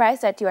that the price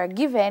that you are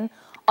given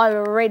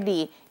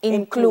already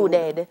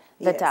included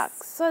the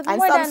tax. So and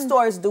some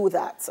stores do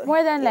that.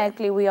 More than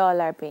likely, we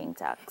all are paying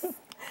tax.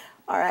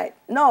 All right.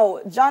 Now,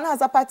 John has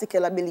a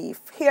particular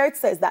belief. Here it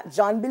says that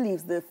John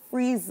believes the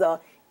freezer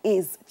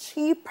is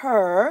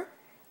cheaper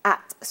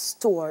at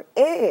store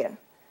A.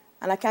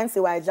 And I can't see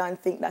why John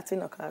think that,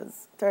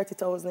 because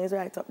 30,000 is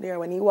right up there.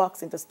 When he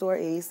walks into store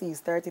A, he sees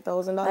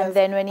 $30,000. And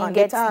then when he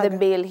gets the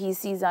bill, he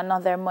sees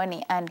another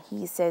money and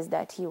he says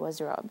that he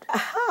was robbed.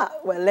 Aha.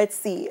 Well, let's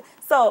see.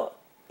 So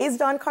Is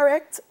John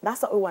correct?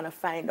 That's what we want to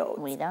find out.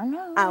 We don't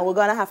know. And we're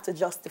going to have to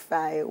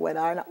justify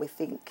whether or not we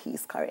think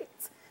he's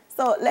correct.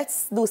 So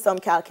let's do some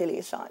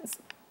calculations.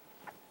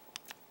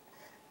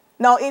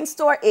 Now, in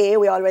store A,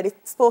 we already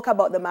spoke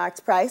about the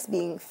marked price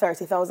being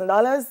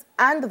 $30,000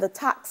 and the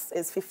tax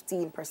is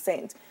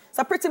 15%.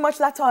 So pretty much,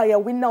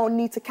 Latoya, we now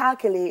need to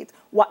calculate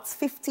what's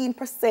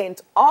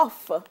 15%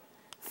 off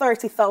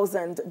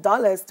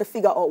 $30,000 to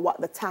figure out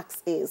what the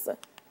tax is.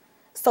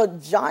 So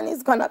John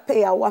is going to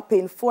pay a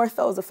whopping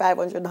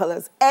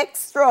 $4,500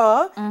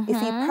 extra if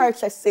he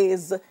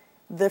purchases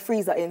the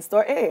freezer in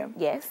store A.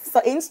 Yes. So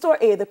in store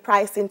A, the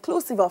price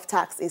inclusive of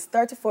tax is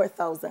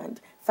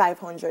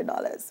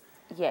 $34,500.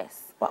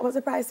 Yes. What was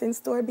the price in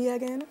store B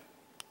again?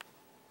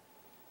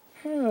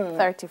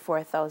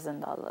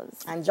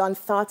 $34,000. And John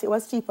thought it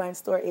was cheaper in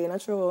store A,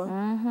 not true?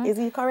 Is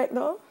he correct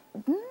though?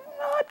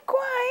 Not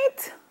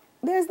quite.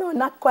 There's no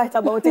not quite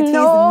about it.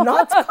 No. He's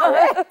not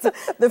correct.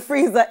 The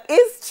freezer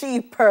is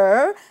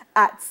cheaper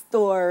at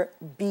store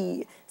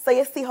B. So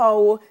you see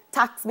how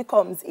tax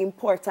becomes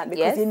important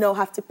because you now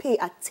have to pay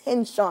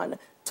attention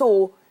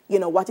to, you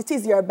know, what it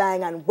is you're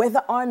buying and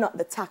whether or not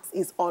the tax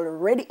is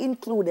already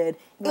included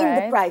in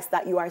the price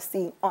that you are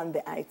seeing on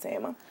the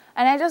item.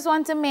 And I just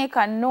want to make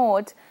a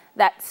note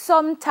that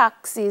some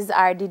taxes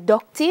are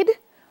deducted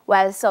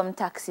while some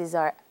taxes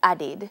are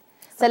added.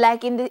 So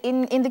like in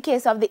the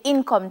case of the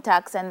income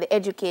tax and the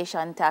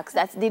education tax,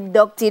 that's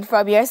deducted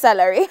from your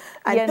salary.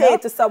 And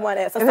paid to someone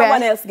else, so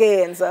someone else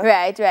gains.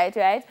 Right.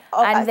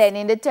 And then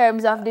in the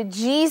terms of the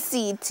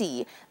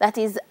GCT, that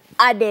is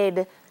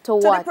added to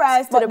what? The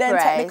price, but then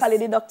technically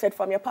deducted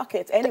from your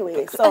pocket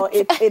anyway. So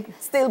it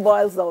still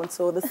boils down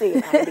to the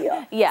same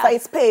idea. So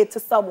it's paid to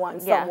someone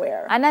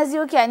somewhere. And as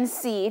you can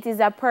see, it is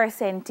a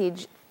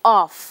percentage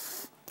off.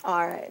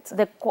 All right.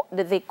 The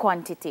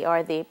quantity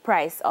or the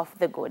price of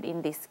the good,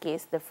 in this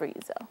case, the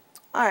freezer.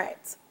 All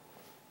right.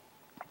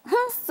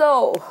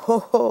 So,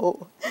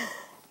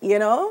 you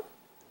know,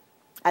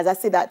 as I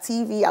see that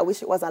TV, I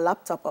wish it was a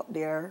laptop up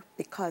there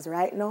because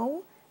right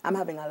now I'm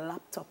having a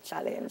laptop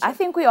challenge. I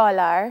think we all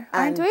are,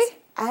 aren't we?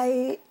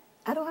 I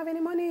don't have any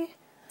money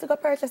to go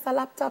purchase a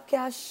laptop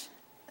cash.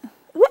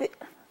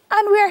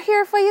 And we're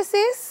here for you,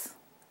 sis.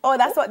 Oh,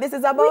 that's what this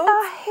is about? We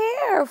are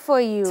here for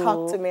you.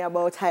 Talk to me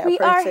about higher we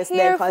purchase are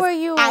here then, for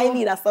you. I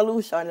need a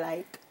solution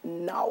like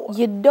now.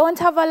 You don't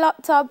have a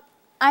laptop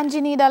and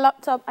you need a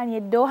laptop and you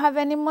don't have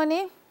any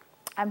money.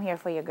 I'm here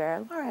for you,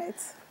 girl. All right.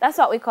 That's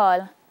what we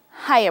call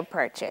higher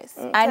purchase.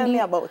 And tell me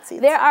about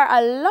it. There are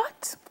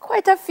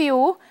quite a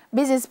few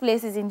business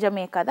places in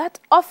Jamaica that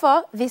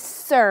offer this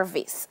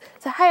service.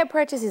 So higher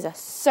purchase is a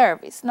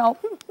service. Now,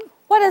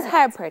 what does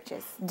higher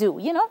purchase do?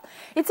 You know,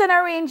 it's an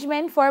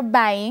arrangement for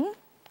buying,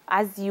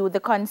 as you, the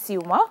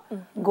consumer,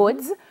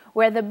 goods,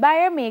 where the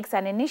buyer makes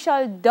an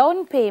initial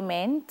down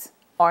payment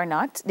or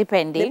not,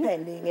 depending,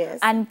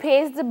 and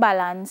pays the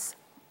balance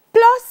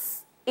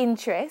plus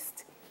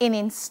interest in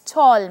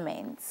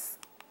installments.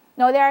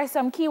 Now, there are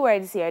some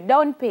keywords here.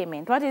 Down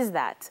payment, what is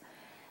that?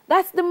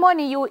 That's the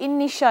money you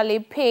initially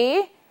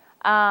pay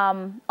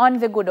on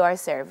the good or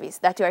service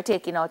that you are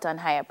taking out on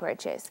higher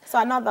purchase. So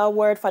another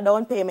word for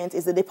down payment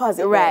is the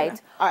deposit. Right.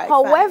 All right.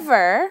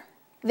 However,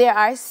 there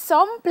are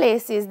some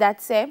places that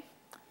say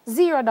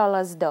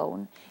 $0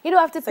 down. You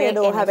don't have to pay anything.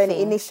 So you don't have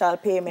any initial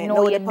payment,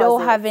 no you deposit.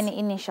 Don't have any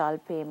initial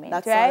payment,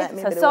 That's right?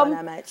 Maybe so the one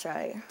I might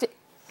try.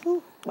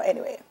 But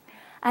anyway.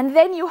 And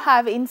then you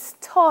have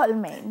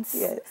installments.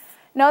 Yes.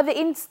 Now the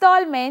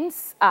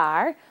installments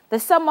are the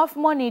sum of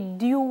money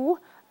due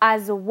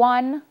as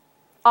one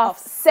of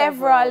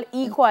several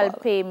equal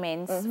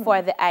payments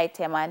for the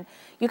item, and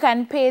you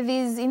can pay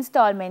these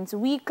installments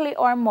weekly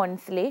or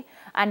monthly,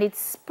 and it's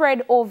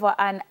spread over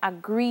an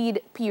agreed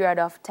period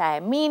of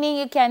time, meaning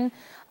you can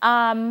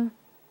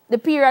the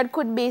period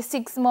could be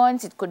 6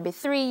 months, it could be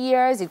 3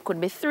 years, it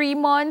could be 3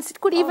 months, it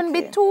could even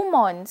be 2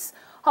 months,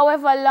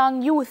 however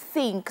long you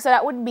think. So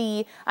that would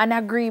be an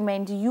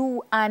agreement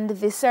you and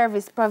the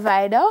service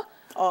provider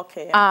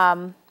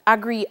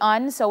agree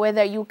on. So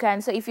whether you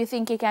can, so if you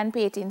think you can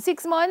pay it in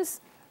 6 months,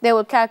 they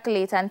will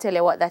calculate and tell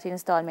you what that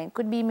installment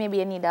could be. Maybe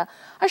you need a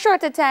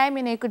shorter time,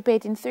 you know, you could pay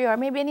it in 3, or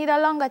maybe you need a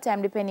longer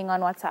time depending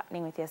on what's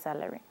happening with your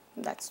salary.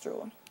 That's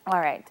true. All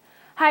right.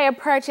 Higher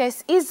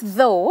purchase is,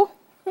 though,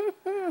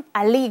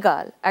 a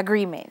legal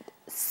agreement.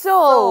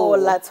 So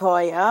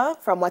Latoya,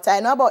 from what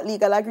I know about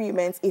legal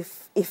agreements,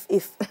 if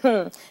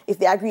if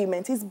the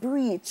agreement is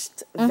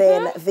breached,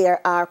 then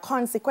there are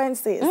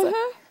consequences.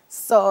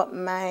 So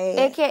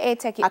AKA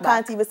take it back. I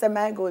can't even say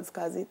my goods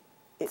because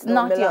it's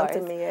not belong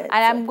to me yet.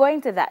 And I'm going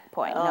to that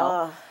point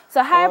now.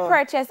 So higher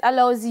purchase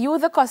allows you,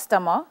 the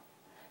customer,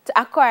 to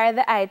acquire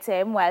the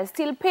item while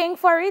still paying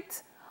for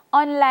it,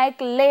 unlike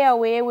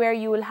layaway where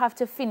you will have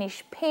to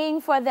finish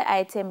paying for the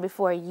item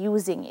before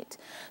using it.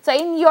 So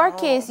in your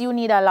case, you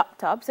need a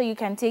laptop, so you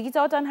can take it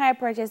out on higher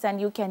purchase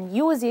and you can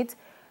use it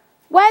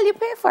while you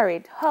pay for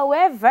it.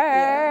 However,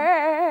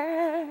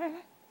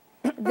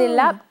 the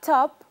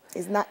laptop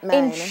is not mine.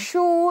 In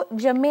true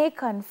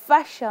Jamaican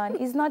fashion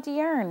is not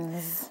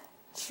yours.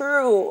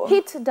 True.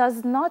 It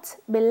does not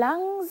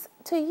belong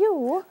to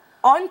you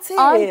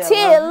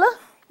until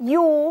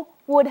you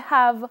would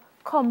have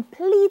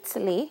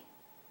completely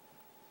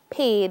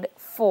paid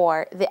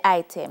for the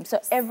item. So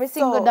every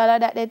single dollar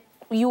that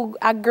you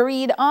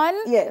agreed on,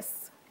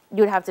 yes,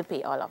 you'd have to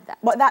pay all of that.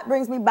 But that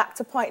brings me back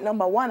to point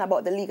number 1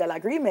 about the legal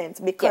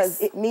agreement, because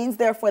it means,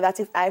 therefore, that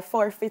if I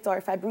forfeit or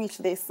if I breach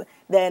this,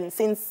 then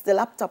since the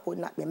laptop would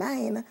not be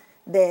mine,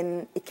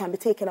 then it can be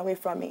taken away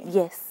from me.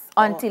 Yes,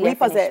 until you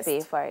finish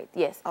pay for it.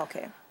 Yes.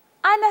 Okay.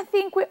 And I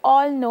think we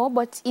all know,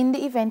 but in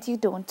the event you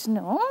don't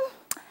know,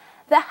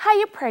 the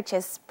higher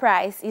purchase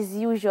price is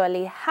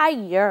usually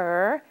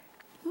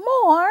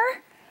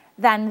more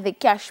than the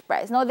cash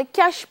price. Now, the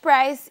cash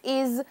price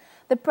is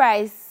the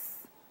price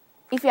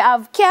if you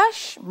have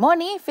cash,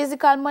 money,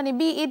 physical money,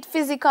 be it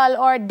physical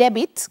or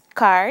debit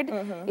card.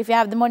 If you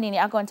have the money in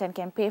your account and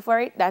can pay for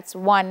it, that's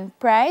one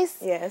price.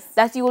 Yes.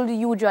 That you will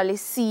usually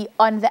see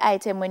on the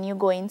item when you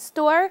go in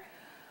store.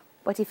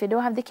 But if you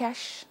don't have the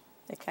cash,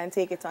 you can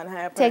take it on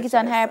higher purchase. Take it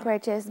on higher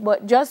purchase,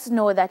 but just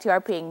know that you are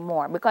paying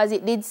more because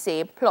it did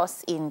say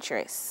plus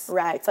interest.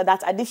 Right, so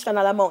that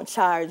additional amount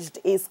charged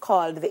is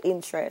called the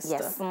interest.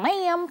 Yes,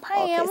 ma'am.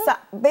 Okay, so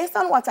based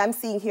on what I'm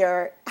seeing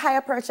here,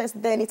 higher purchase,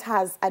 then it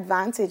has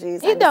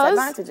advantages and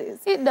disadvantages.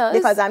 It does.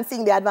 Because I'm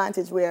seeing the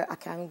advantage where I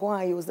can go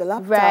and use the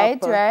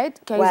laptop. Right.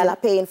 While I'm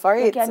paying for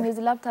it. You can use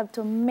the laptop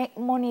to make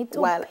money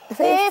to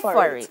pay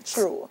for it.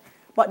 True.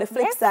 But the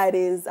flip side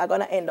is I'm going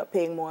to end up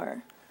paying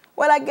more.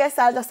 Well, I guess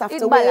I'll just have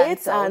to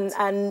wait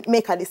and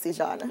make a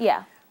decision.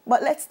 Yeah.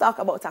 But let's talk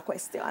about a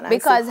question.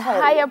 Because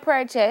higher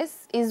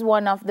purchase is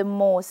one of the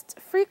most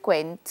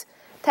frequent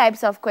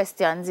types of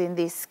questions in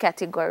this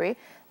category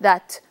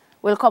that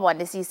will come on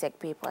the CSEC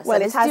paper.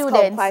 Well, it has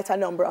come quite a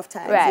number of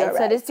times. Right.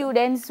 So the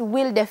students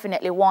will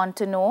definitely want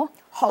to know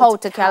how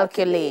to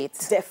calculate.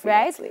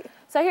 Definitely. Right?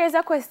 So here's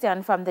a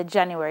question from the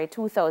January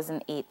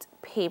 2008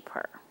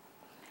 paper.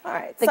 All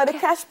right. So the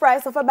cash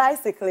price of a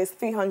bicycle is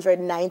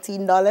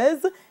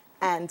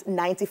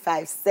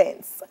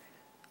 $319.95.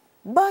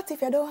 But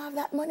if you don't have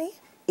that money,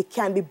 it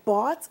can be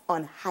bought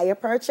on higher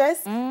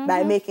purchase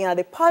by making a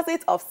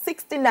deposit of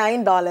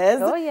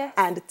 $69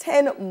 and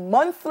 10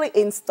 monthly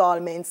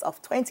installments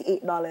of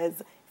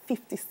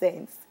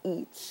 $28.50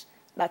 each.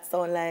 That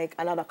sounds like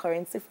another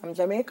currency from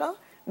Jamaica.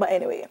 But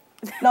anyway,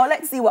 now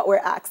let's see what we're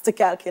asked to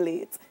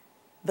calculate.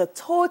 The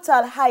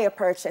total higher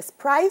purchase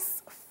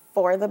price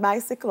for the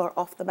bicycle or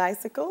of the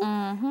bicycle.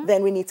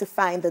 Then we need to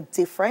find the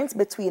difference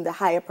between the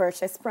higher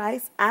purchase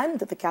price and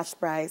the cash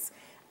price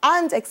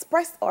and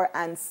express our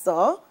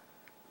answer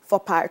for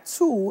part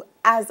 2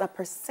 as a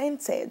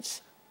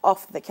percentage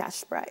of the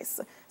cash price.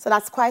 So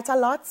that's quite a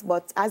lot,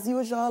 but as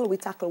usual, we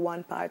tackle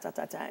one part at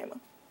a time.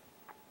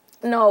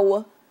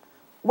 Now,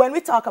 when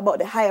we talk about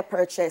the higher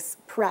purchase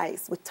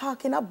price, we're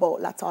talking about,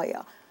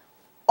 Latoya,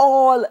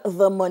 all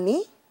the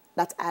money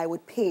that I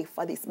would pay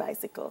for this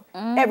bicycle.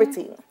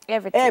 Everything.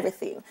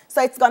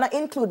 So it's going to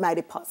include my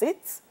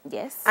deposit.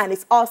 Yes. And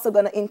it's also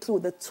going to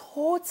include the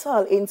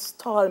total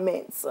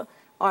installments.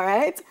 All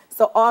right?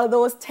 So all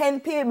those 10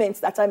 payments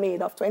that I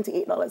made of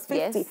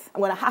 $28.50,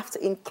 I'm going to have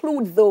to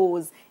include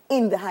those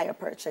in the higher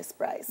purchase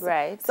price.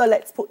 Right. So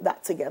let's put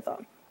that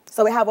together.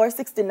 So we have our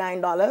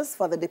 $69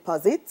 for the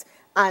deposit,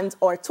 and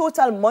our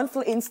total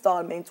monthly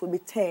installment will be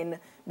 10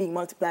 being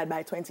multiplied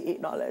by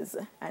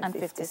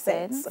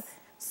 $28.50.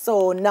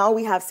 So now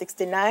we have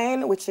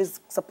 69, which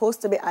is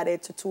supposed to be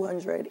added to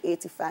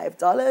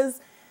 $285.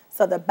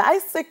 So the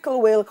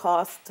bicycle will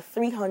cost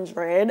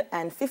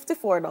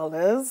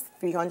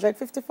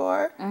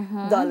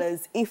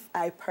 $354 if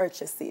I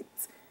purchase it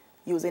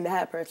using the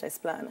higher purchase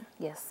plan.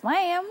 Yes,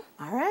 ma'am.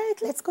 All right,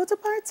 let's go to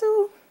part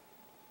 2.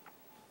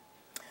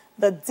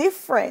 The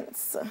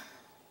difference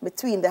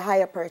between the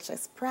higher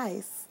purchase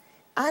price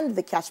and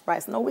the cash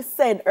price. Now, we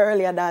said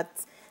earlier that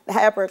the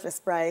higher purchase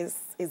price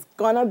is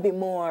going to be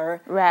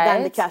more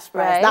than the cash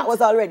price. That was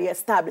already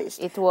established.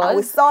 It was. And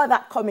we saw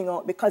that coming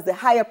out because the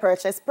higher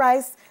purchase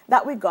price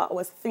that we got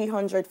was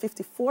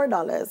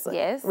 $354.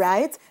 Yes.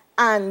 Right?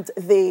 And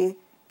the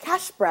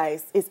cash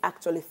price is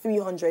actually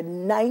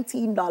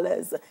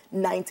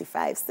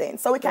 $319.95.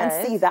 So we can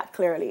see that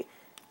clearly.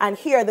 And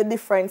here the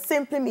difference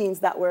simply means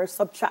that we're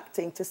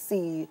subtracting to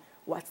see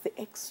what's the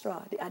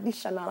extra, the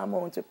additional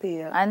amount to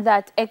pay. And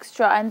that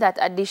extra and that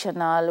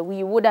additional,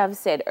 we would have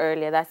said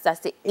earlier, that's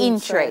the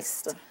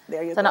interest.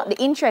 There you go. So not the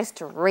interest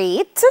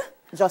rate,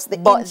 just the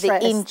but interest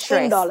the interest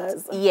in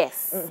dollars.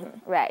 Yes,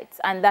 right.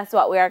 And that's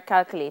what we are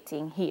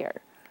calculating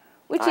here,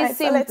 which is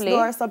simply... So let's do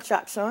our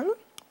subtraction.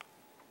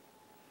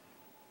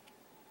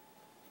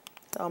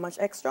 So how much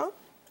extra?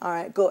 All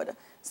right, good.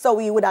 So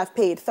we would have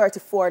paid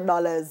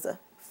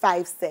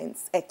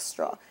 $34.05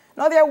 extra.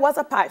 Now there was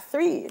a part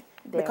 3.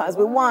 Because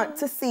we want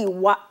to see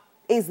what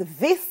is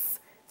this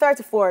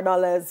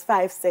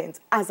 $34.05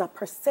 as a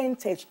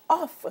percentage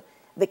of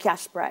the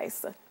cash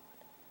price.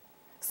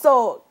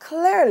 So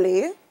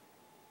clearly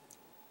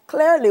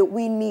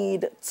we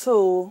need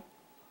to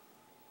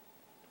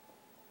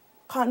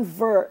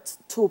convert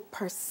to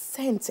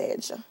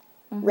percentage,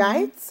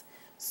 right?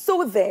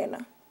 So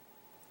then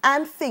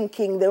I'm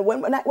thinking that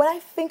when I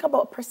think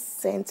about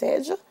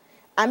percentage,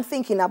 I'm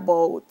thinking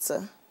about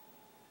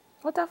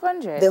What of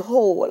 100? the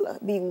whole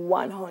being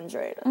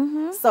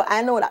 100. So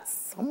I know that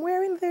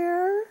somewhere in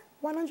there,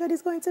 100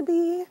 is going to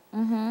be.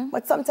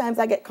 But sometimes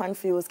I get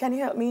confused. Can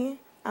you help me?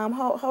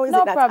 How is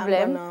No it that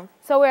problem. I'm gonna...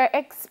 So we're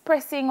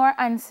expressing our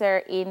answer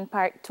in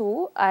part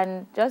 2,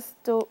 and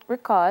just to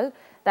recall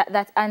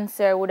that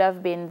answer would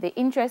have been the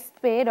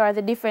interest paid, or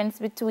the difference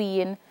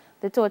between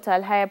the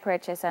total hire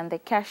purchase and the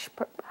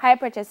hire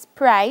purchase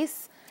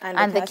price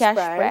and the cash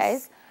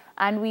price.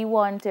 And we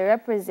want to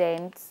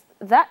represent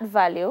that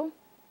value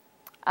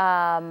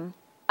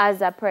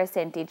as a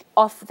percentage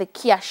of the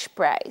cash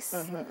price.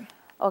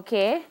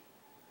 Okay?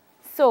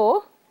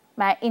 So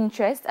my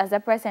interest as a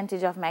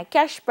percentage of my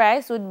cash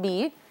price would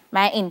be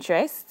my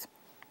interest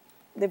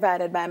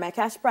divided by my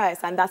cash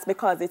price, and that's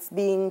because it's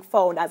being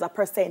found as a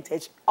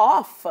percentage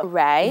of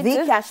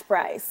the cash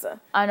price.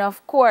 And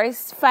of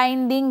course,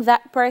 finding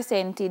that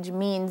percentage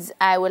means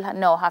I will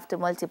now have to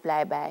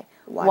multiply by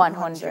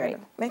 100.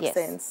 Makes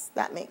sense.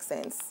 That makes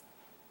sense.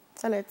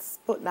 So let's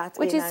put that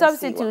Which in is and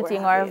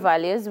substituting our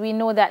values. We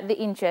know that the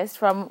interest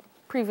from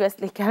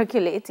previously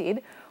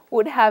calculated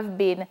would have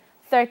been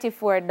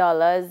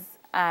 $34.05,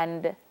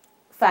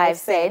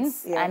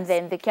 yes. and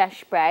then the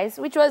cash price,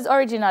 which was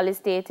originally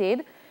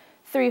stated,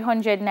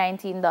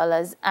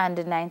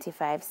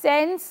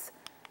 $319.95.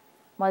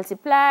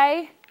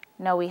 Multiply.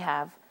 Now we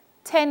have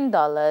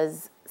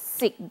 $10.06.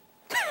 What's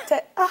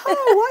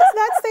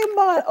that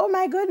symbol? Oh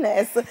my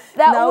goodness.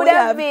 That now would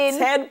have been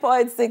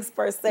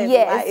 10.6%.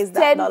 Yes, why is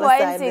that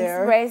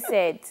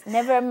 10.6%.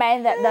 Never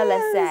mind that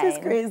dollar sign. This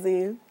is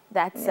crazy.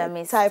 That's a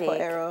mistake. Typo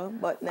error,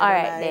 but never All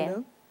right, mind.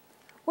 then.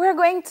 We're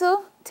going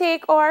to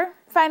take our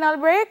final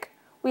break.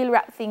 We'll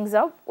wrap things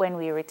up when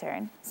we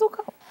return. So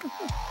come.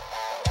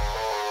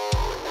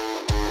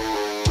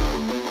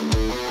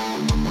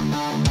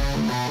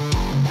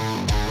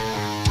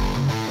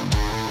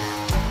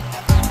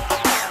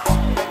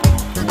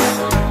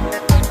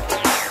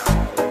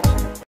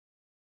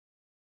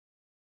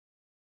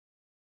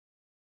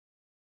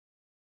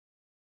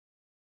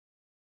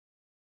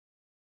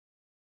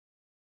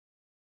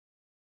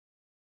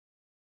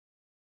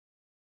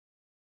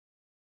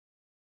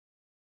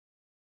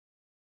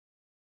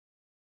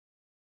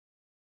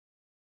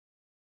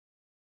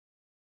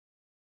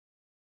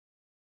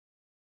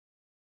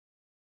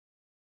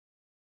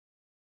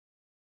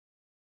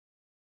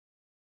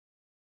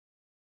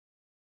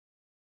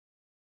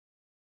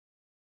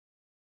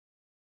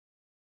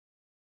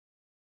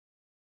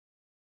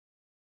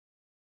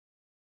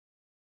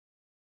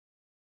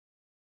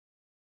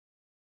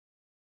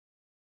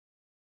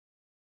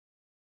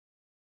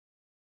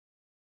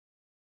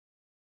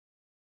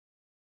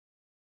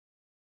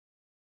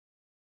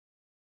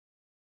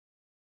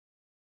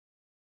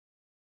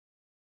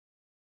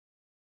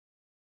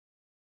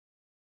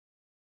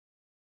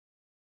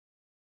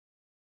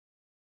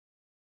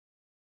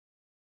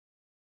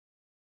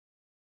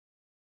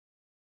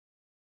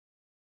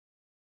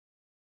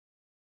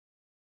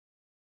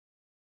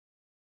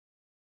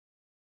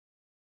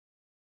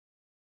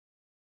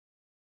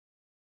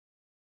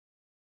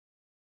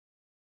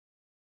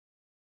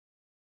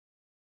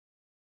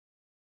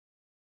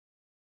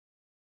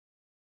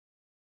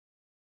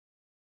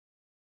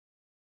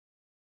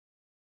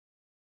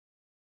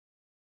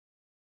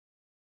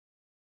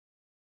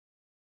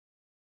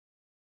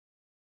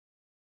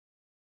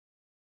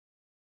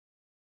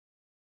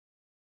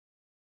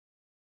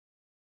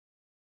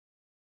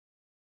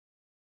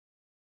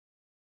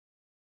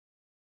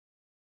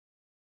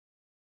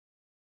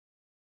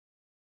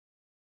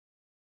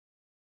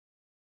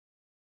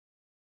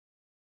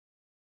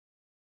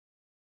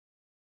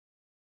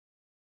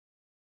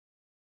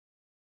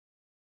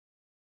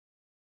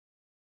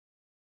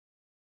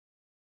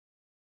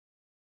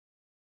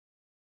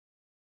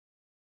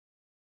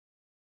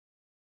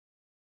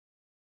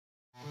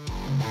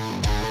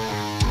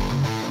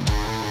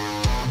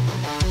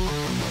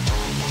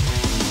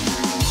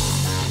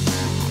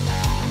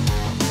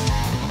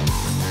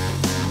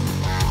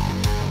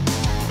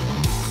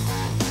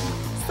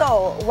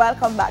 So,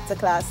 welcome back to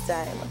class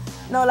time.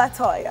 Now,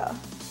 Latoya,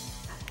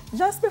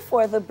 just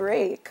before the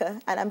break,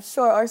 and I'm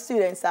sure our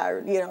students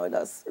are,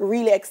 just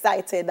really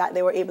excited that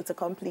they were able to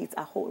complete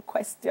a whole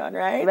question,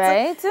 right?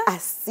 Right. A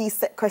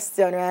CSEC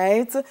question,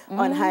 right?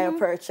 On hire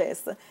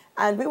purchase.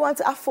 And we want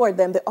to afford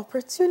them the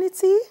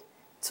opportunity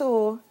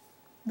to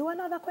do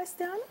another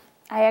question.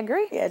 I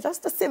agree. Yeah,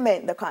 just to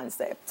cement the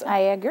concept. I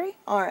agree.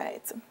 All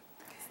right.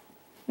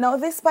 Now,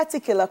 this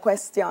particular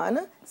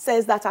question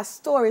says that a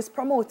store is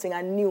promoting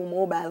a new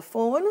mobile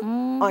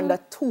phone under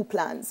 2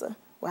 plans.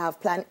 We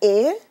have plan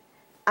A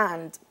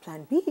and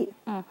plan B.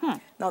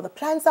 Now, the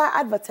plans are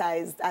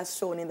advertised as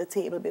shown in the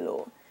table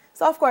below.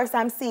 So, of course,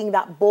 I'm seeing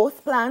that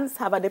both plans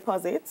have a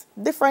deposit,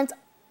 different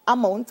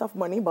amount of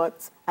money,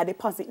 but a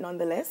deposit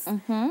nonetheless.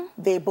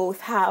 They both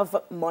have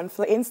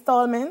monthly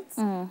installments,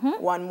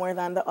 one more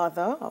than the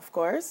other, of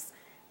course.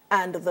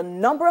 And the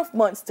number of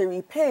months to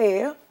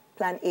repay,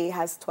 plan A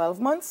has 12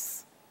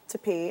 months to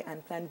pay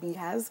and plan B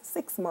has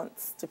 6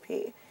 months to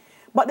pay.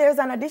 But there's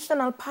an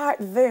additional part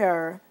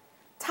there.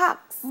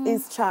 Tax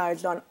is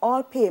charged on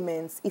all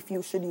payments if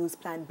you should use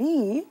plan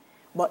B,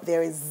 but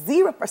there is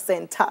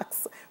 0%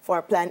 tax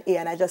for plan A.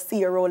 And I just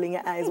see you rolling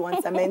your eyes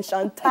once I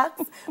mentioned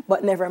tax,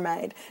 but never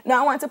mind.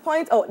 Now I want to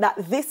point out that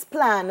this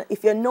plan,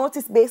 if you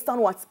notice based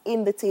on what's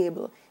in the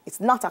table, it's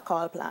not a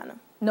call plan.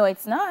 No,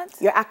 it's not.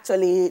 You're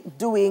actually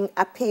doing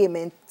a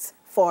payment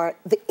for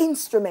the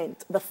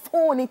instrument, the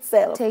phone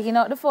itself. Taking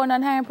out the phone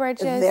on hire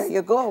purchase. There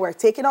you go. We're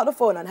taking out the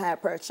phone on hire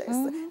purchase.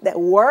 The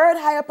word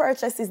hire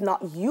purchase is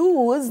not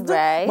used,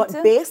 right, but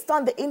based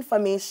on the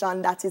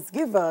information that is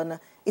given,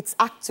 it's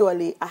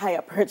actually a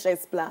hire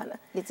purchase plan.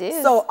 It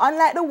is. So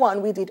unlike the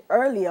one we did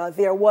earlier,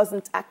 there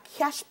wasn't a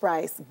cash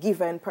price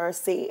given per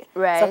se.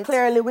 Right. So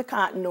clearly we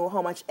can't know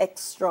how much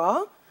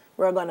extra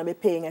we're going to be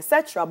paying,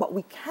 etc. But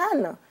we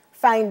can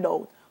find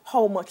out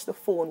how much the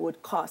phone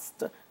would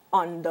cost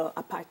under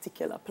a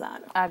particular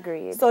plan.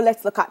 Agreed. So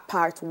let's look at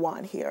part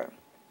 1 here.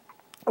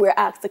 We're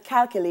asked to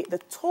calculate the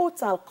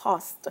total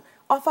cost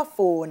of a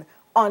phone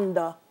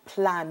under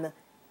plan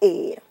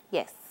A.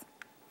 Yes.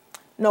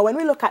 Now, when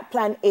we look at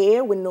plan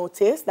A, we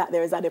notice that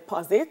there is a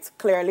deposit.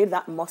 Clearly,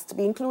 that must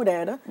be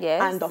included.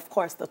 Yes. And, of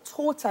course, the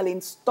total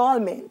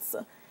installments.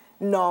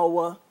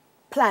 Now,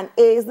 plan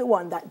A is the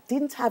one that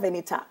didn't have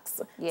any tax.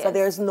 Yes. So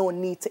there's no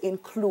need to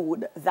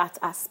include that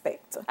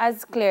aspect.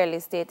 As clearly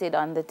stated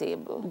on the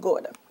table.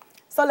 Good.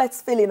 So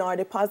let's fill in our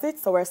deposit.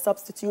 So we're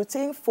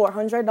substituting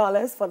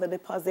 $400 for the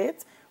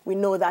deposit. We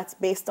know that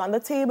based on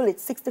the table,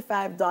 it's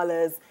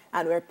 $65,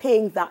 and we're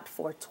paying that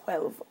for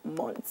 12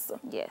 months.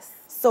 Yes.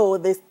 So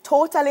the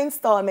total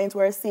installment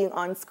we're seeing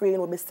on screen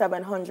will be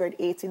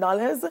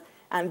 $780,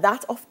 and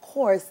that, of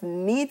course,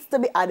 needs to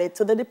be added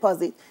to the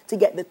deposit to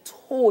get the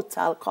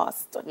total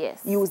cost.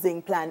 Yes.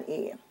 Using plan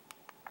A.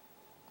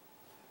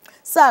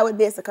 So I would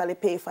basically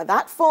pay for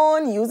that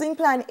phone using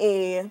plan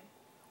A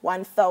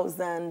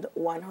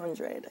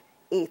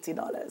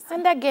 $1,180.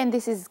 And again,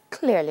 this is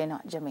clearly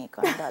not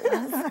Jamaican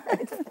dollars.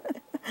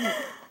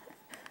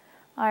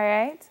 All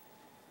right.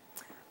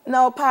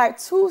 Now, part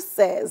 2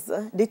 says,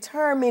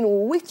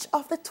 determine which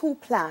of the two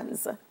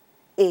plans,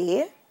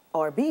 A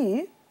or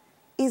B,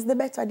 is the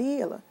better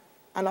deal.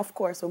 And of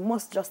course, we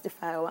must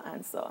justify our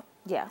answer.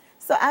 Yeah.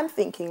 So I'm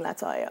thinking,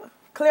 Latoya,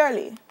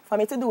 clearly, for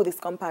me to do this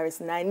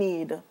comparison, I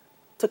need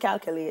to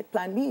calculate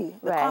plan B,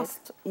 the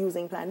cost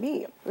using plan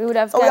B. We would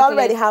have so we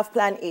already have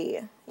plan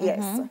A,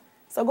 yes.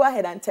 So go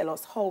ahead and tell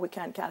us how we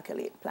can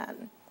calculate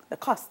the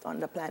cost on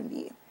the plan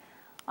B.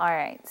 All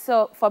right,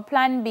 so for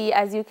plan B,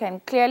 as you can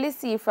clearly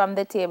see from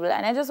the table,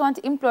 and I just want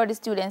to implore the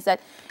students that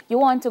you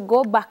want to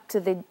go back to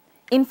the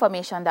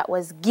information that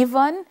was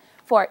given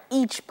for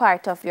each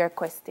part of your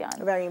question.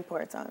 Very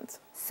important.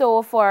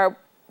 So for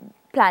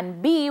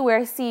plan B,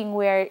 we're seeing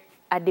where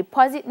a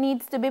deposit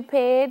needs to be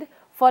paid,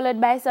 followed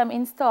by some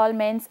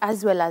installments,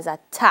 as well as a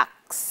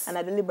tax. And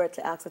I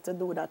deliberately asked her to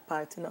do that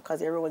part, you know,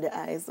 because you rolled your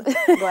eyes.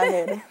 Go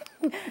ahead.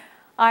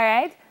 All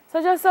right.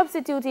 So just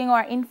substituting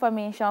our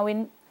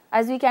information,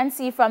 as we can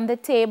see from the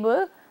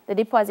table, the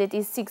deposit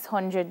is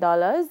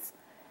 $600.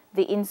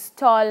 The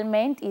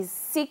installment is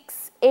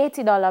 6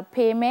 $80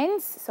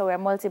 payments. So we're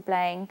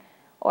multiplying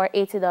our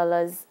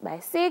 $80 by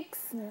 6.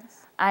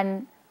 Yes.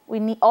 And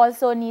we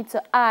also need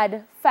to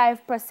add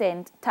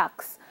 5%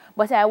 tax.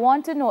 But I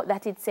want to note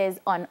that it says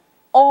on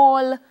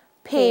all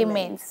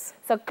payments.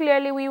 So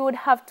clearly we would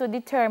have to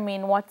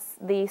determine what's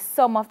the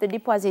sum of the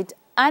deposit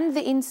and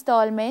the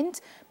installment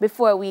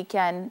before we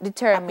can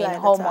determine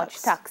how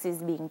much tax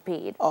is being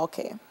paid.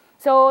 Okay.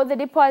 So the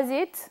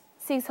deposit,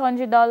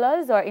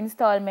 $600, or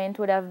installment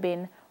would have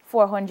been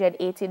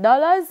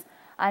 $480,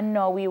 and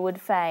now we would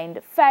find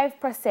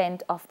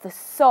 5% of the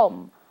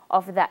sum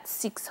of that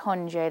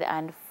 $600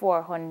 and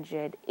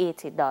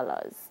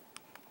 $480.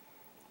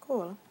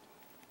 Cool.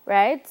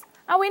 Right?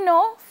 And we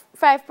know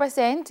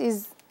 5%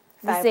 is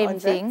the same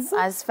thing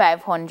as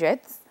 500,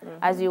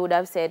 as you would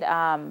have said,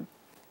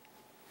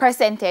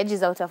 percentage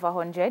is out of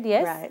 100,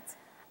 yes? Right.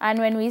 And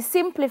when we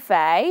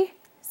simplify...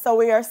 So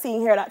we are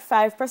seeing here that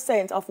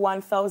 5% of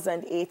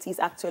 1,080 is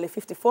actually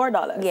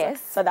 $54.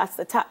 Yes. So that's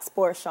the tax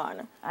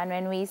portion. And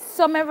when we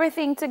sum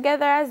everything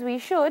together as we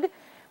should,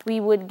 we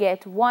would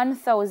get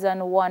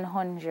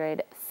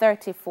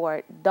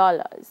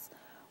 $1,134,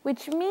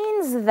 which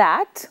means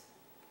that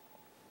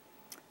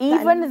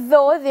even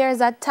though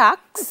there's a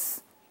tax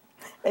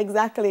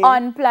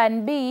on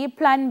Plan B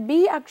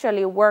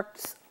actually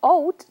works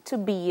out to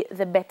be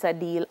the better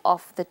deal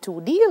of the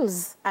two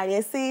deals. And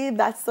you see,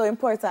 that's so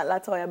important,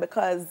 Latoya,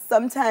 because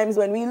sometimes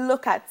when we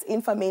look at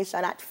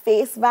information at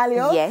face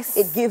value,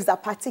 it gives a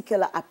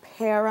particular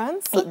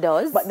appearance. It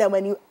does. But then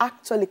when you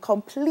actually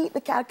complete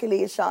the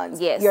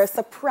calculations, you're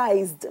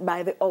surprised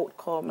by the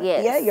outcome.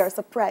 Yes. Yeah, you're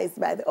surprised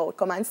by the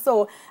outcome. And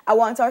so I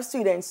want our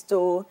students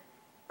to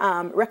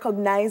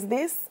recognize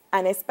this,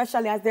 and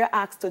especially as they're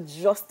asked to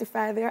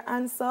justify their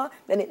answer,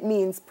 then it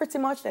means pretty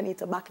much they need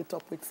to back it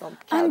up with some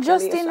calculations. And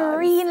just in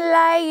real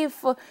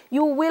life,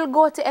 you will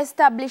go to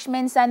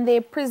establishments and they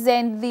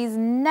present these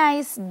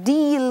nice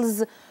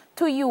deals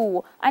to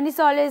you. And it's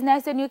always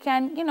nice when you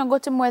can, you know, go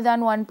to more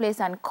than one place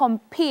and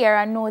compare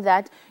and know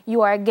that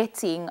you are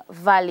getting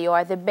value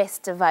or the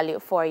best value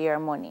for your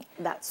money.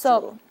 That's true.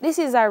 So this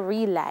is a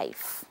real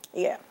life.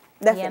 Yeah,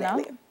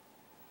 definitely. You know?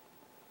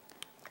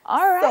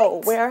 All right.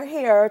 So we're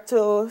here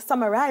to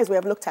summarize. We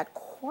have looked at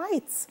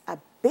quite a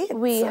bit.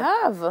 We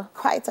have.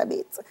 Quite a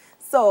bit.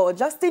 So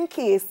just in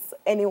case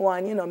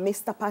anyone, you know,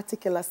 missed a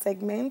particular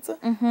segment,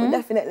 we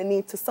definitely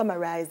need to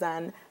summarize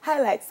and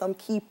highlight some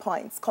key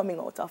points coming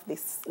out of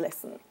this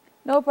lesson.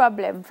 No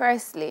problem.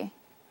 Firstly,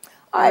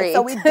 all right,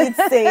 so we did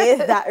say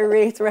that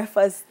rate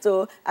refers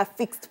to a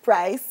fixed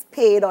price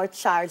paid or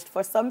charged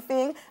for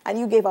something, and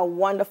you gave a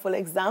wonderful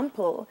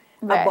example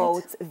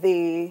about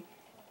the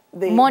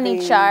money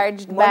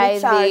charged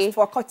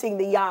for cutting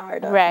the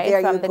yard. Right,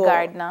 there from you the go.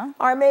 gardener.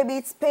 Or maybe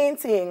it's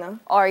painting.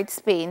 Or it's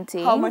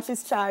painting. How much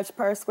is charged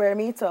per square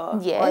meter?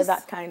 Yes. Or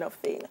that kind of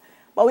thing.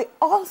 But we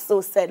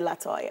also said,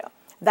 Latoya,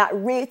 that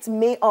rate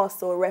may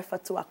also refer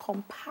to a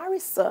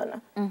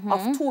comparison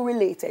of two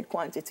related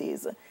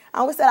quantities.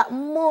 And we said that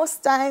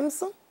most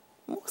times,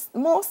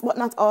 most but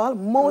not all,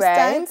 most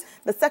times,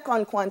 the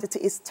second quantity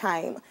is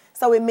time.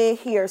 So we may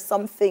hear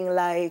something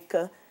like,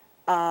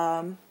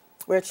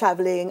 we're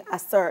traveling a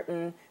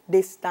certain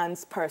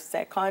distance per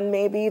second,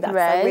 maybe, that's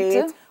a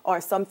rate, or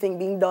something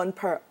being done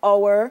per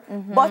hour.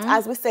 But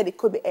as we said, it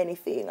could be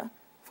anything.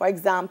 For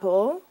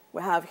example,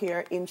 we have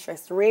here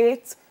interest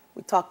rate.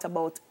 We talked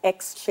about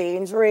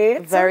exchange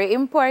rate. Very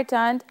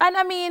important. And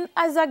I mean,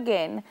 as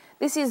again,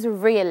 this is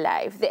real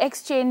life. The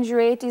exchange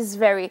rate is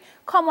very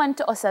common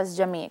to us as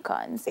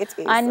Jamaicans. It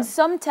is. And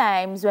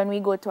sometimes when we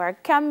go to our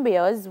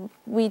cambios,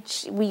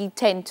 which we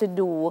tend to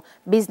do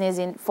business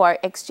in for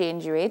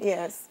exchange rate,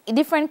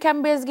 different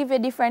cambios give you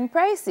different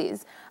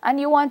prices. And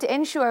you want to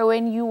ensure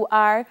when you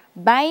are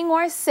buying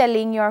or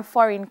selling your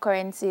foreign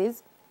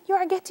currencies, you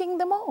are getting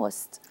the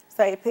most.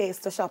 So it pays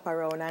to shop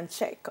around and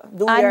check.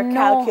 Do your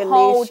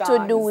calculations. How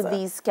to do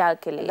these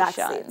calculations.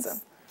 That's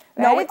it.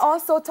 Now, we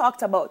also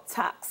talked about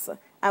tax.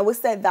 And we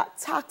said that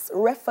tax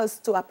refers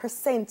to a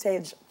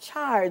percentage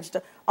charged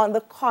on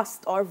the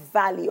cost or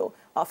value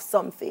of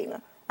something.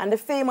 And the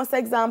famous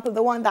example,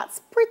 the one that's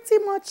pretty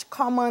much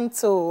common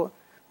to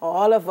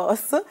all of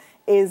us,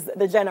 is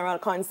the general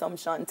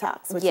consumption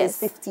tax, which is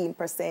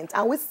 15%.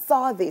 And we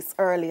saw this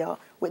earlier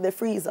with the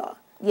freezer.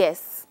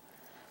 Yes.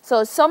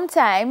 So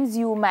sometimes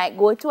you might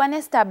go to an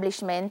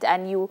establishment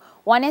and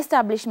one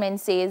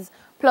establishment says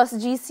plus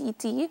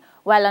GCT,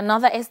 while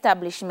another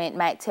establishment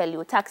might tell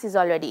you tax is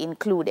already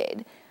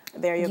included.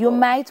 There you go. You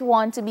might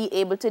want to be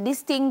able to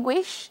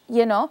distinguish,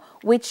 you know,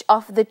 which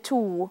of the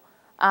two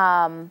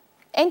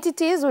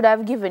entities would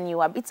have given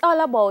you it's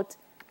all about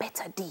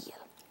better deal.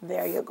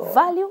 There you go.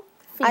 Value.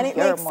 And it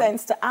makes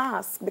sense to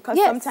ask, because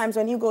sometimes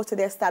when you go to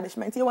the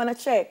establishment, you want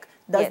to check,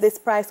 does this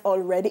price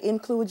already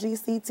include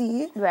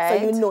GCT? Right.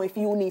 So you know if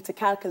you need to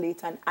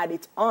calculate and add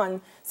it on,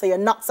 so you're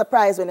not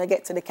surprised when you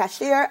get to the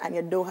cashier and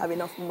you don't have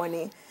enough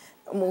money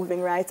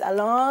moving right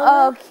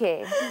along.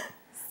 Okay.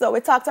 So we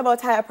talked about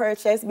hire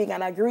purchase being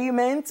an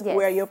agreement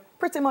where you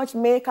pretty much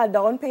make a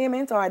down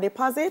payment or a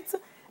deposit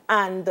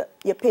and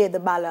you pay the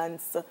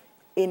balance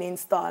in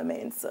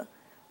installments.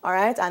 All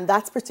right, and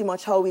that's pretty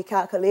much how we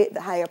calculate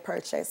the hire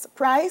purchase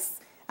price.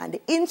 And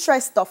the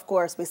interest, of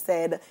course, we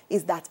said,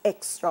 is that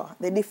extra,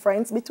 the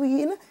difference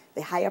between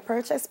the hire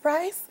purchase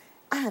price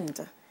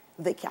and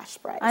the cash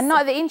price. And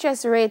not the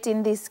interest rate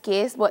in this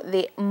case, but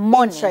the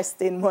money.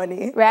 Interest in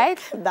money. Right?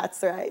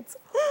 That's right.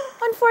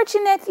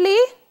 Unfortunately,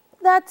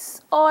 that's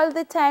all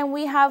the time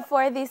we have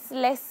for this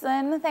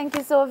lesson. Thank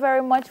you so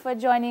very much for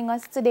joining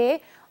us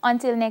today.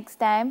 Until next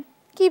time,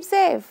 keep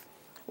safe.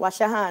 Wash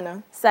your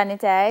hand.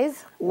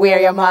 Sanitize. Wear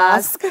your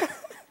mask.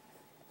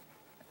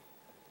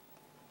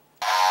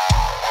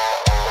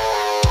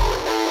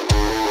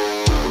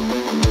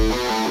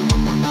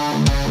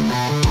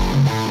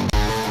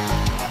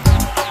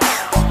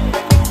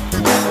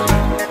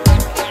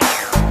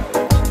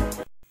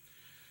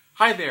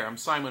 Hi there, I'm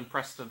Simon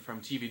Preston from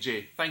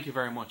TVJ. Thank you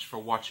very much for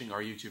watching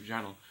our YouTube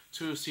channel.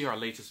 To see our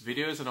latest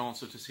videos and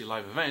also to see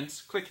live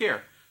events, click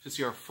here. To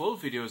see our full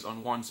videos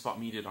on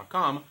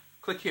onespotmedia.com,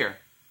 click here.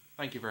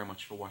 Thank you very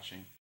much for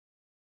watching.